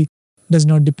 completely does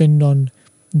not depend on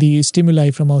the stimuli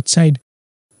from outside.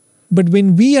 But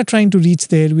when we are trying to reach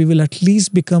there, we will at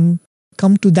least come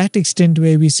to that extent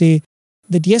where we say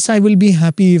that yes, I will be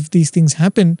happy if these things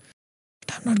happen,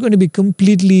 but I'm not going to be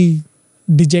completely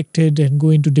dejected and go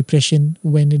into depression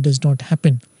when it does not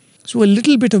happen. So a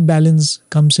little bit of balance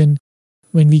comes in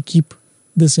when we keep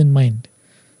this in mind.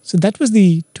 So that was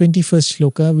the 21st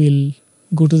shloka. We'll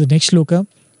go to the next shloka.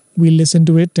 We'll listen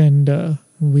to it and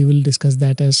we will discuss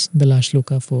that as the last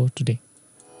shloka for today.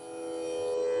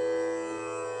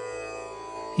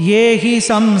 ये हि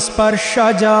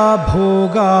संस्पर्शजा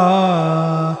भोगा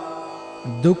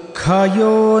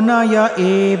दुःखयोनय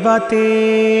एव ते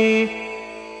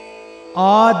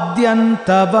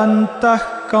आद्यन्तवन्तः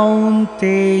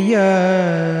कौन्तेय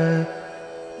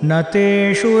न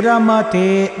तेषु रमते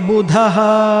बुधः.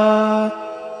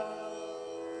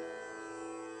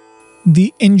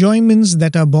 The enjoyments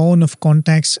that are born of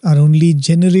contacts are only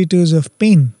generators of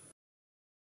pain,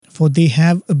 for they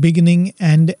have a beginning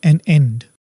and an end.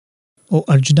 O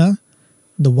Arjuna,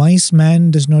 the wise man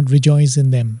does not rejoice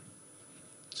in them.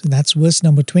 So that's verse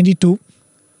number 22.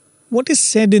 What is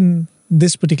said in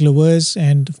this particular verse,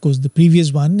 and of course the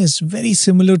previous one, is very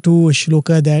similar to a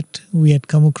shloka that we had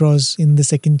come across in the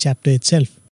second chapter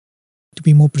itself. To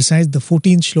be more precise, the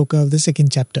 14th shloka of the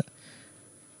second chapter.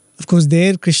 Of course,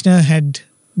 there Krishna had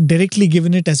directly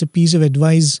given it as a piece of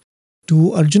advice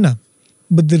to Arjuna.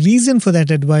 But the reason for that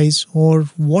advice, or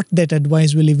what that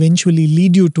advice will eventually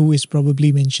lead you to, is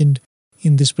probably mentioned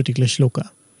in this particular shloka.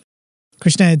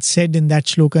 Krishna had said in that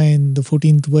shloka, in the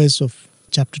 14th verse of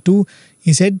chapter 2,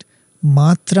 he said,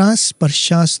 Matra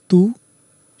sparshastu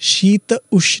shita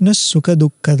ushna sukha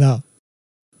dukkhada.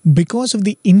 Because of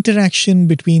the interaction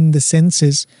between the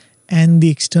senses and the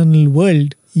external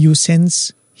world, you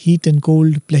sense heat and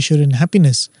cold, pleasure and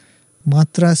happiness.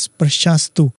 Matra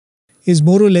sparshastu is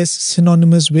more or less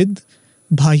synonymous with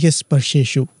bhaya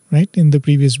sparsheshu, right, in the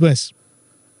previous verse.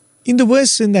 In the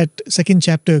verse in that second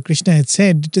chapter, Krishna had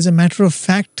said, it is a matter of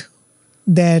fact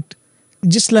that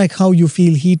just like how you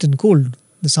feel heat and cold,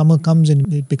 the summer comes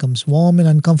and it becomes warm and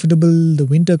uncomfortable, the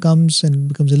winter comes and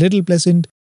becomes a little pleasant,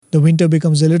 the winter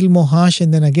becomes a little more harsh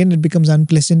and then again it becomes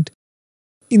unpleasant.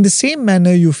 In the same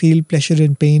manner, you feel pleasure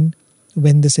and pain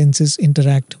when the senses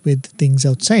interact with things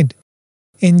outside.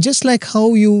 And just like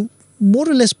how you more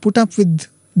or less put up with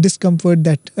discomfort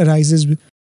that arises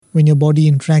when your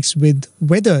body interacts with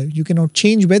weather, you cannot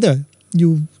change weather.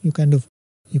 You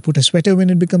put a sweater when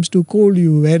it becomes too cold,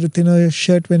 you wear a thinner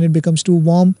shirt when it becomes too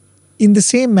warm. In the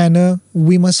same manner,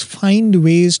 we must find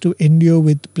ways to endure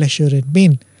with pleasure and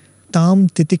pain. Tam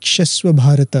titikshasva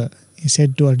bharata, he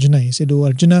said to Arjuna. He said, "O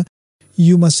Arjuna,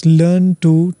 you must learn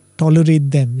to tolerate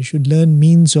them. You should learn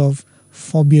means of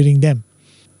forbearing them."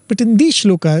 But in these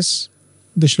shlokas,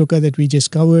 the shloka that we just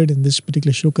covered and this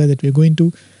particular shloka that we're going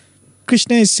to,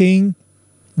 Krishna is saying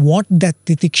what that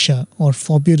titiksha or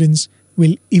forbearance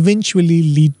will eventually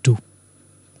lead to.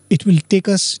 It will take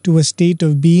us to a state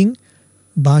of being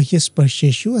bahya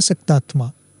sparsheshu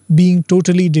asaktatma, being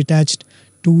totally detached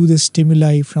to the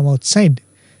stimuli from outside.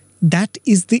 That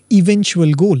is the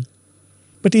eventual goal.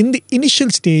 But in the initial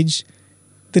stage,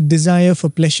 the desire for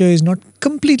pleasure is not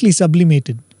completely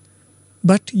sublimated.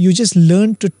 But you just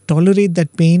learn to tolerate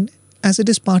that pain as it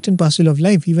is part and parcel of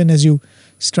life. Even as you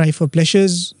strive for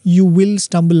pleasures, you will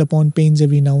stumble upon pains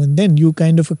every now and then. You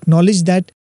kind of acknowledge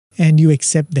that and you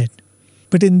accept that.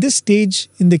 But in this stage,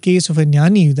 in the case of a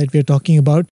Jnani that we're talking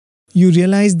about, you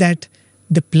realize that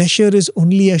the pleasure is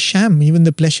only a sham. Even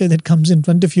the pleasure that comes in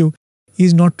front of you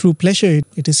is not true pleasure.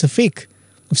 It is a fake.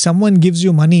 If someone gives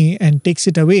you money and takes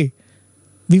it away,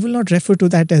 we will not refer to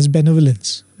that as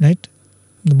benevolence, right?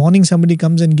 In the morning somebody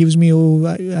comes and gives me,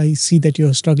 I see that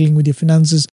you're struggling with your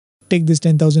finances, take this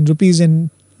 10,000 rupees, and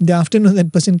in the afternoon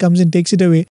that person comes and takes it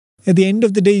away. At the end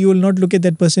of the day, you will not look at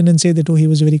that person and say that, he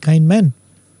was a very kind man,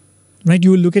 right?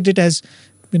 You will look at it as,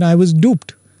 I was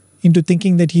duped into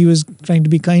thinking that he was trying to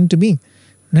be kind to me,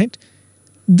 right?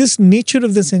 This nature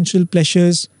of the sensual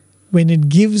pleasures, when it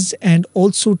gives and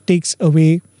also takes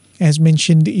away, as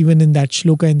mentioned even in that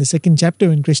shloka in the second chapter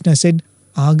when Krishna said,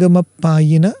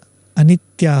 Agamapayina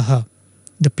anityaha.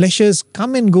 The pleasures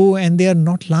come and go and they are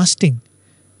not lasting.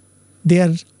 They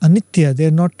are anitya, they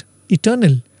are not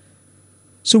eternal.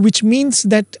 So which means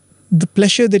that the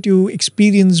pleasure that you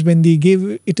experience when they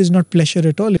give, it is not pleasure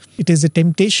at all. It is a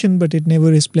temptation, but it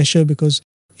never is pleasure, because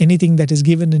anything that is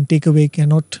given and take away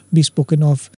cannot be spoken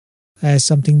of as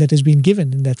something that has been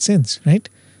given in that sense, right?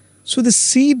 So the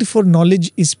seed for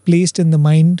knowledge is placed in the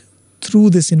mind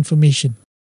through this information,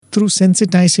 through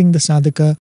sensitizing the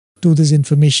sadhaka to this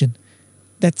information.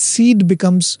 That seed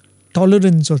becomes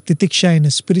tolerance or titiksha in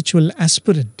a spiritual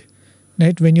aspirant,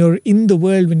 right? When you're in the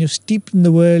world, when you're steeped in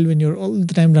the world, when you're all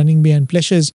the time running behind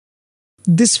pleasures,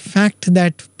 this fact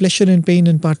that pleasure and pain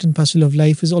are part and parcel of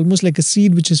life is almost like a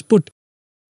seed which is put.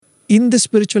 In the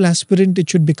spiritual aspirant, it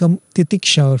should become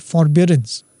titiksha or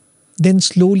forbearance. Then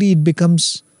slowly it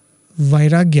becomes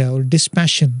vairagya or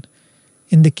dispassion.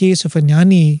 In the case of a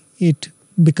jnani, it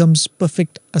becomes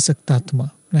perfect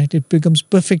asaktatma, right? It becomes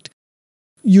perfect.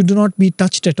 You do not be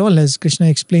touched at all, as Krishna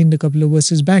explained a couple of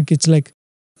verses back. It's like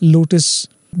lotus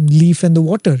leaf and the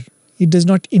water. It does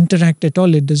not interact at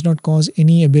all. It does not cause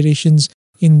any aberrations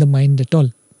in the mind at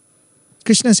all.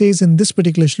 Krishna says in this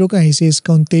particular shloka, he says,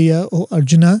 Kaunteya, O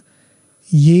Arjuna,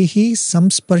 yehi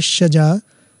samsparshaja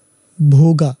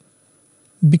bhoga.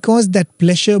 Because that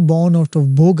pleasure born out of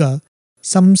bhoga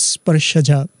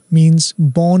Samsparshaja means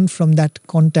born from that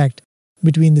contact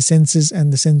between the senses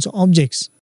and the sense objects.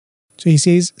 So he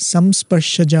says,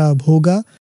 Samsparshaja bhoga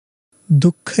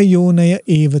dukkha yonaya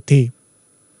evate.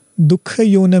 Dukkha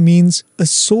yona means a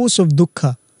source of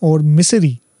dukkha or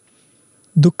misery.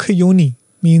 Dukkha yoni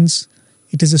means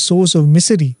it is a source of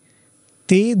misery.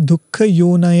 Te dukkha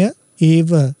yonaya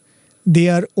eva. They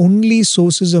are only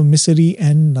sources of misery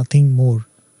and nothing more.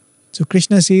 So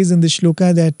Krishna says in the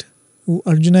shloka that,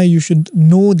 Arjuna, you should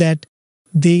know that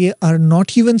they are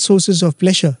not even sources of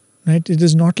pleasure. Right? It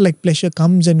is not like pleasure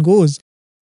comes and goes.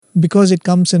 Because it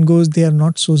comes and goes, they are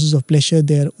not sources of pleasure.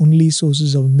 They are only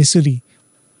sources of misery.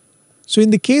 So in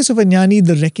the case of a jnani,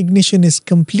 the recognition is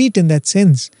complete in that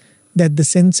sense, that the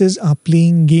senses are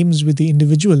playing games with the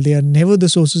individual. They are never the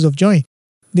sources of joy.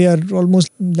 They are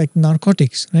almost like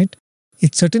narcotics, right?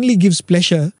 It certainly gives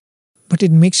pleasure, but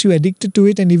it makes you addicted to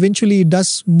it, and eventually it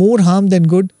does more harm than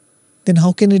good. Then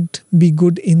how can it be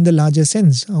good in the larger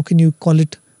sense? How can you call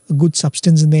it a good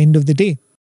substance in the end of the day?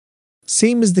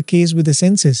 Same is the case with the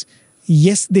senses.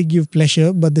 Yes, they give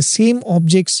pleasure, but the same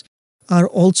objects are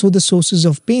also the sources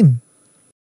of pain.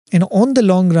 And on the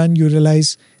long run, you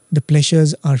realize the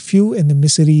pleasures are few and the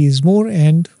misery is more,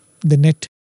 and the net,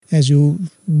 as you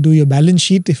do your balance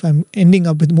sheet, if I'm ending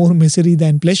up with more misery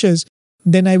than pleasures,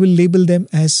 then I will label them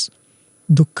as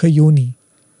dukkha yoni,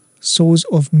 source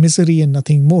of misery and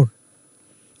nothing more.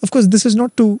 Of course, this is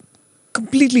not to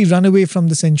completely run away from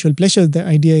the sensual pleasure. The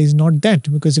idea is not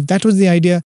that, because if that was the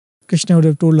idea, Krishna would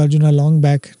have told Arjuna long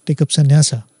back, take up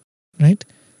sannyasa, right?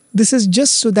 This is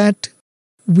just so that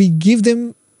we give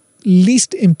them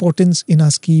least importance in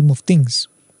our scheme of things.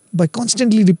 By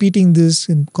constantly repeating this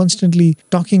and constantly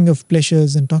talking of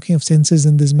pleasures and talking of senses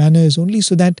in this manner is only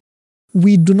so that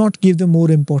we do not give them more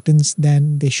importance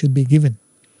than they should be given.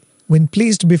 When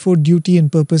placed before duty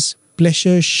and purpose,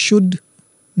 pleasure should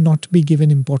not be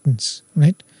given importance,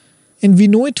 right? And we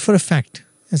know it for a fact.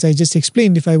 As I just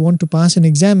explained, if I want to pass an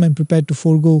exam, I'm prepared to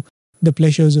forego the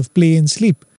pleasures of play and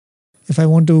sleep. If I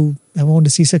want to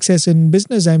see success in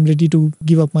business, I'm ready to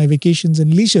give up my vacations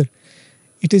and leisure.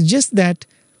 It is just that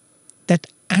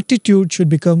attitude should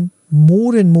become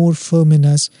more and more firm in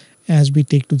us as we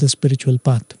take to the spiritual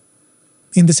path.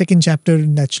 In the second chapter,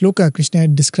 in that shloka, Krishna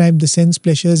had described the sense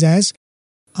pleasures as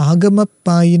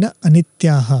agamapayina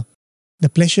anityaha. The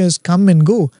pleasures come and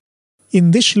go.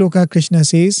 In this shloka, Krishna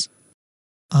says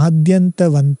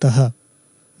adyantavantaha,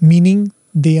 meaning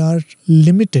they are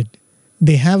limited.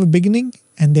 They have a beginning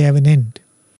and they have an end.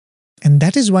 And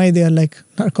that is why they are like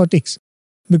narcotics.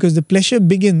 Because the pleasure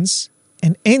begins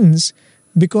and ends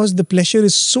because the pleasure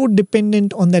is so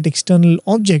dependent on that external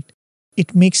object,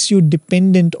 it makes you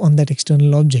dependent on that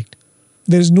external object.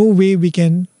 There is no way we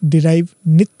can derive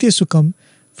nitya sukham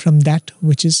from that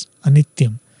which is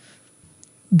anityam.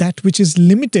 That which is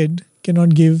limited cannot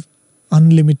give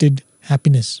unlimited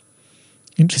happiness.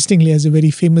 Interestingly, as a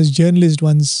very famous journalist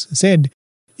once said,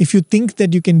 if you think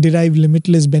that you can derive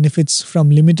limitless benefits from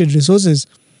limited resources,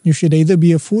 you should either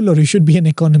be a fool or you should be an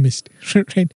economist,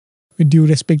 right? With due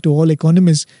respect to all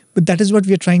economists, but that is what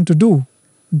we are trying to do.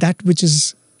 That which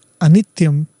is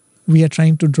anityam, we are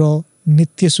trying to draw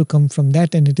nitya sukham from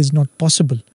that, and it is not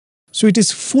possible. So it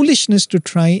is foolishness to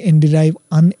try and derive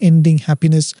unending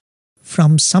happiness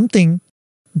from something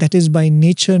that is by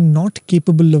nature not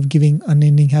capable of giving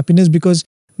unending happiness, because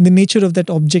the nature of that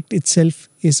object itself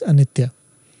is anitya.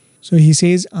 So he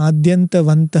says,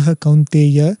 Adyantavantaha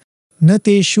kaunteya na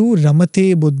teshu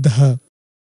ramate buddha.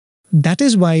 That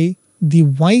is why the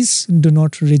wise do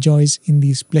not rejoice in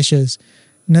these pleasures.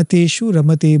 Na teshu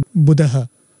ramate buddha.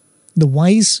 The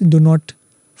wise do not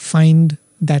find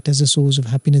that as a source of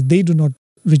happiness. They do not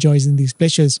rejoice in these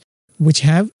pleasures which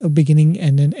have a beginning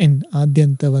and an end.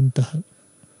 Adyantavantaha.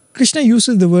 Krishna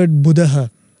uses the word buddha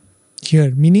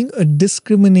here, meaning a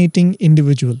discriminating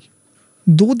individual.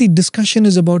 Though the discussion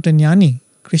is about a jnani,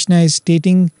 Krishna is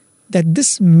stating that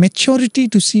this maturity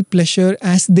to see pleasure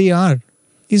as they are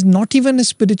is not even a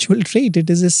spiritual trait.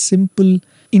 It is a simple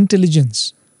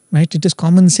intelligence, right? It is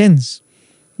common sense.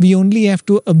 We only have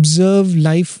to observe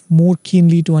life more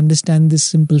keenly to understand this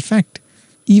simple fact.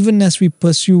 Even as we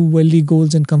pursue worldly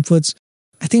goals and comforts,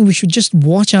 I think we should just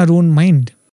watch our own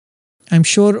mind. I'm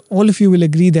sure all of you will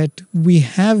agree that we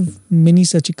have many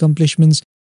such accomplishments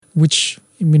which,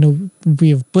 we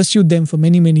have pursued them for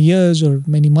many, many years or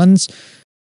many months.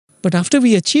 But after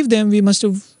we achieve them, we must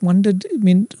have wondered,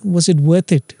 was it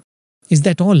worth it? Is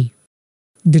that all?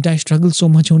 Did I struggle so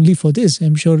much only for this?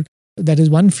 I'm sure that is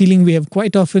one feeling we have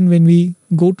quite often when we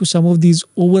go to some of these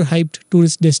overhyped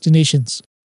tourist destinations,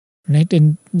 right?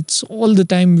 And it's all the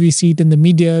time we see it in the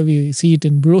media, we see it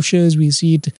in brochures, we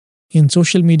see it in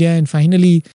social media, and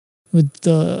finally, with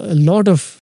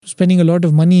spending a lot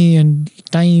of money and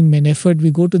time and effort,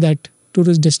 we go to that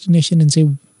tourist destination and say,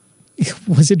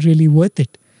 was it really worth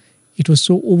it? It was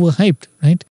so overhyped,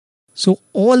 right? So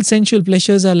all sensual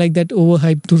pleasures are like that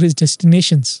overhyped tourist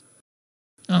destinations.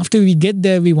 After we get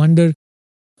there, we wonder,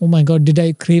 oh my God, did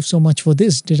I crave so much for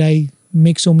this? Did I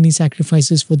make so many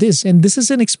sacrifices for this? And this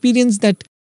is an experience that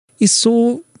is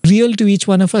so real to each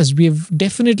one of us. We have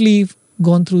definitely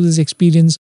gone through this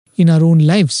experience in our own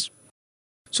lives.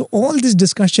 So all this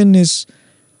discussion is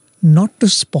not to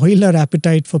spoil our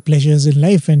appetite for pleasures in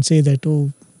life and say that,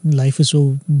 oh, life is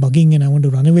so bugging and I want to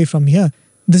run away from here.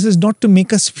 This is not to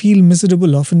make us feel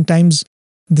miserable. Oftentimes,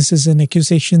 this is an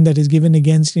accusation that is given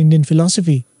against Indian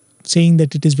philosophy, saying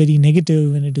that it is very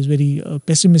negative and it is very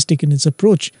pessimistic in its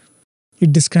approach.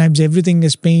 It describes everything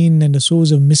as pain and a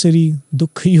source of misery,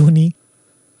 dukkha yoni.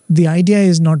 The idea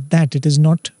is not that. It is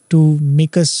not to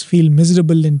make us feel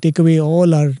miserable and take away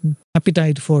all our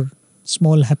appetite for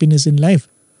small happiness in life.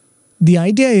 The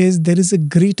idea is there is a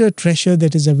greater treasure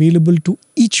that is available to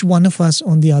each one of us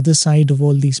on the other side of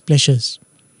all these pleasures.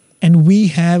 And we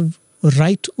have a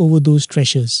right over those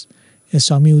treasures. As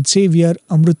Swami would say, we are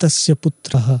amrutasya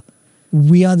putraha.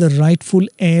 We are the rightful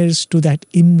heirs to that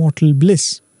immortal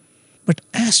bliss. But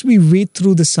as we wade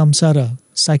through the samsara,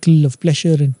 cycle of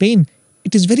pleasure and pain,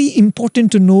 it is very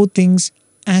important to know things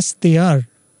as they are,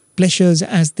 pleasures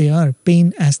as they are,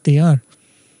 pain as they are.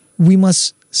 We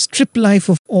must strip life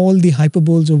of all the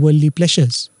hyperboles of worldly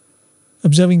pleasures.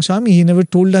 Observing Swami, he never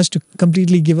told us to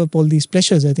completely give up all these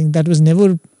pleasures. I think that was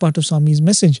never part of Swami's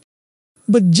message.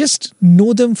 But just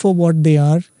know them for what they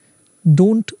are.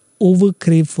 Don't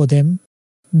overcrave for them.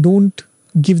 Don't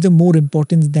give them more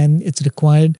importance than it's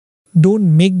required.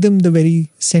 Don't make them the very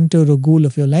center or goal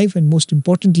of your life. And most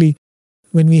importantly,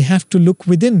 when we have to look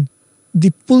within,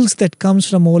 the pulse that comes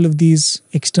from all of these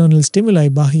external stimuli,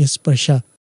 bahya sparsha,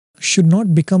 should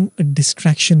not become a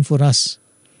distraction for us.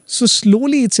 So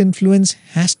slowly its influence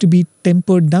has to be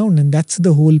tempered down, and that's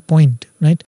the whole point,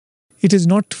 right? It is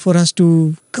not for us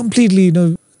to completely,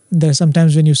 there are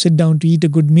sometimes when you sit down to eat a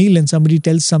good meal and somebody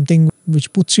tells something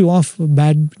which puts you off,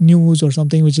 bad news or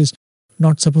something which is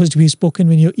not supposed to be spoken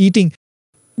when you're eating,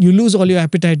 you lose all your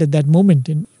appetite at that moment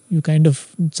and you kind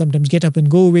of sometimes get up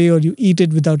and go away, or you eat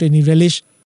it without any relish.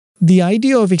 The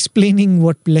idea of explaining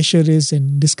what pleasure is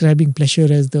and describing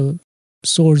pleasure as the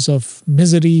source of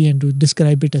misery and to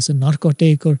describe it as a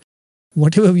narcotic or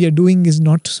whatever we are doing is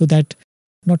not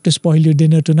to spoil your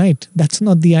dinner tonight. That's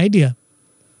not the idea.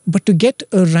 But to get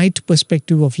a right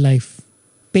perspective of life.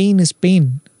 Pain is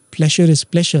pain. Pleasure is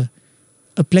pleasure.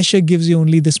 A pleasure gives you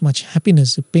only this much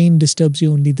happiness. A pain disturbs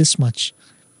you only this much.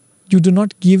 You do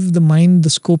not give the mind the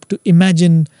scope to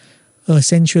imagine a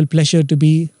sensual pleasure to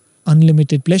be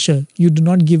unlimited pleasure. You do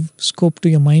not give scope to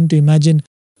your mind to imagine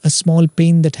a small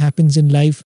pain that happens in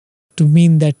life to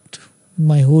mean that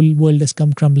my whole world has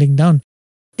come crumbling down.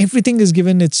 Everything is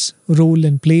given its role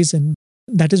and place, and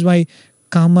that is why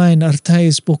kama and artha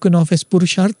is spoken of as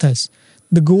purusharthas,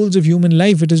 the goals of human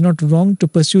life. It is not wrong to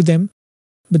pursue them,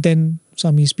 but then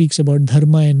Swami speaks about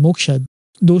dharma and moksha.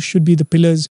 Those should be the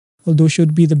pillars, or those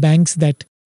should be the banks that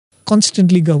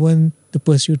constantly govern the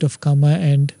pursuit of kama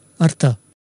and artha.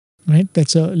 Right?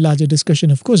 That's a larger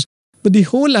discussion, of course. But the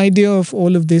whole idea of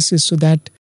all of this is so that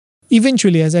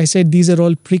eventually, as I said, these are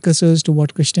all precursors to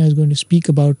what Krishna is going to speak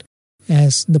about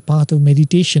as the path of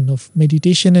meditation.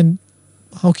 And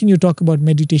how can you talk about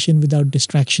meditation without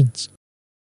distractions?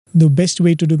 The best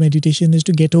way to do meditation is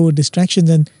to get over distractions,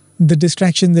 and the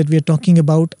distractions that we are talking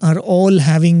about are all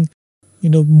having,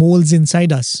 moles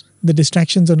inside us. The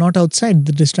distractions are not outside.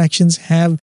 The distractions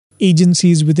have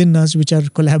agencies within us which are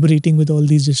collaborating with all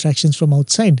these distractions from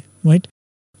outside, right?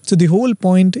 So the whole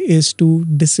point is to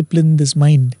discipline this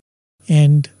mind.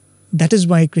 And that is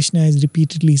why Krishna is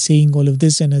repeatedly saying all of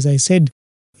this. And as I said,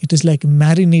 it is like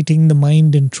marinating the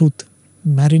mind in truth,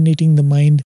 marinating the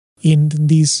mind in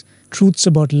these truths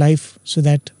about life so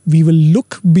that we will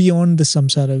look beyond the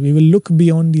samsara. We will look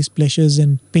beyond these pleasures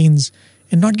and pains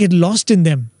and not get lost in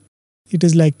them. It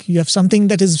is like you have something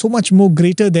that is so much more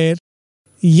greater there.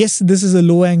 Yes, this is a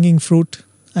low-hanging fruit.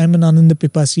 I am an Ananda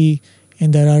Pipasi,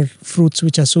 and there are fruits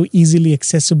which are so easily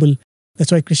accessible.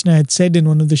 That's why Krishna had said in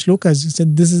one of the shlokas, he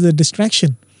said, this is a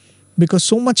distraction. Because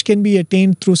so much can be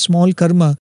attained through small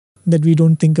karma that we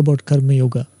don't think about karma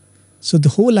yoga. So the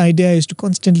whole idea is to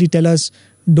constantly tell us,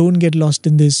 don't get lost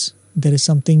in this. There is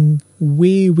something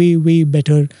way, way, way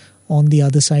better on the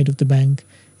other side of the bank.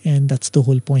 And that's the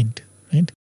whole point,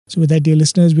 right? So with that, dear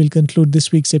listeners, we'll conclude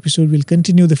this week's episode. We'll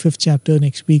continue the 5th chapter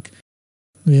next week.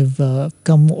 We have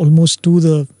come almost to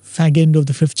the fag end of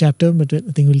the 5th chapter, but I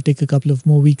think we'll take a couple of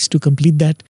more weeks to complete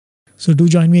that. So do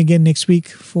join me again next week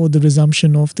for the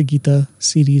resumption of the Gita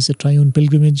series, A Triune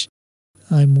Pilgrimage.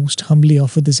 I most humbly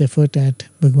offer this effort at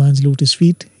Bhagwan's lotus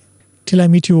feet. Till I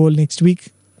meet you all next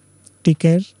week, take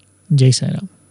care. Jai Sai Ram.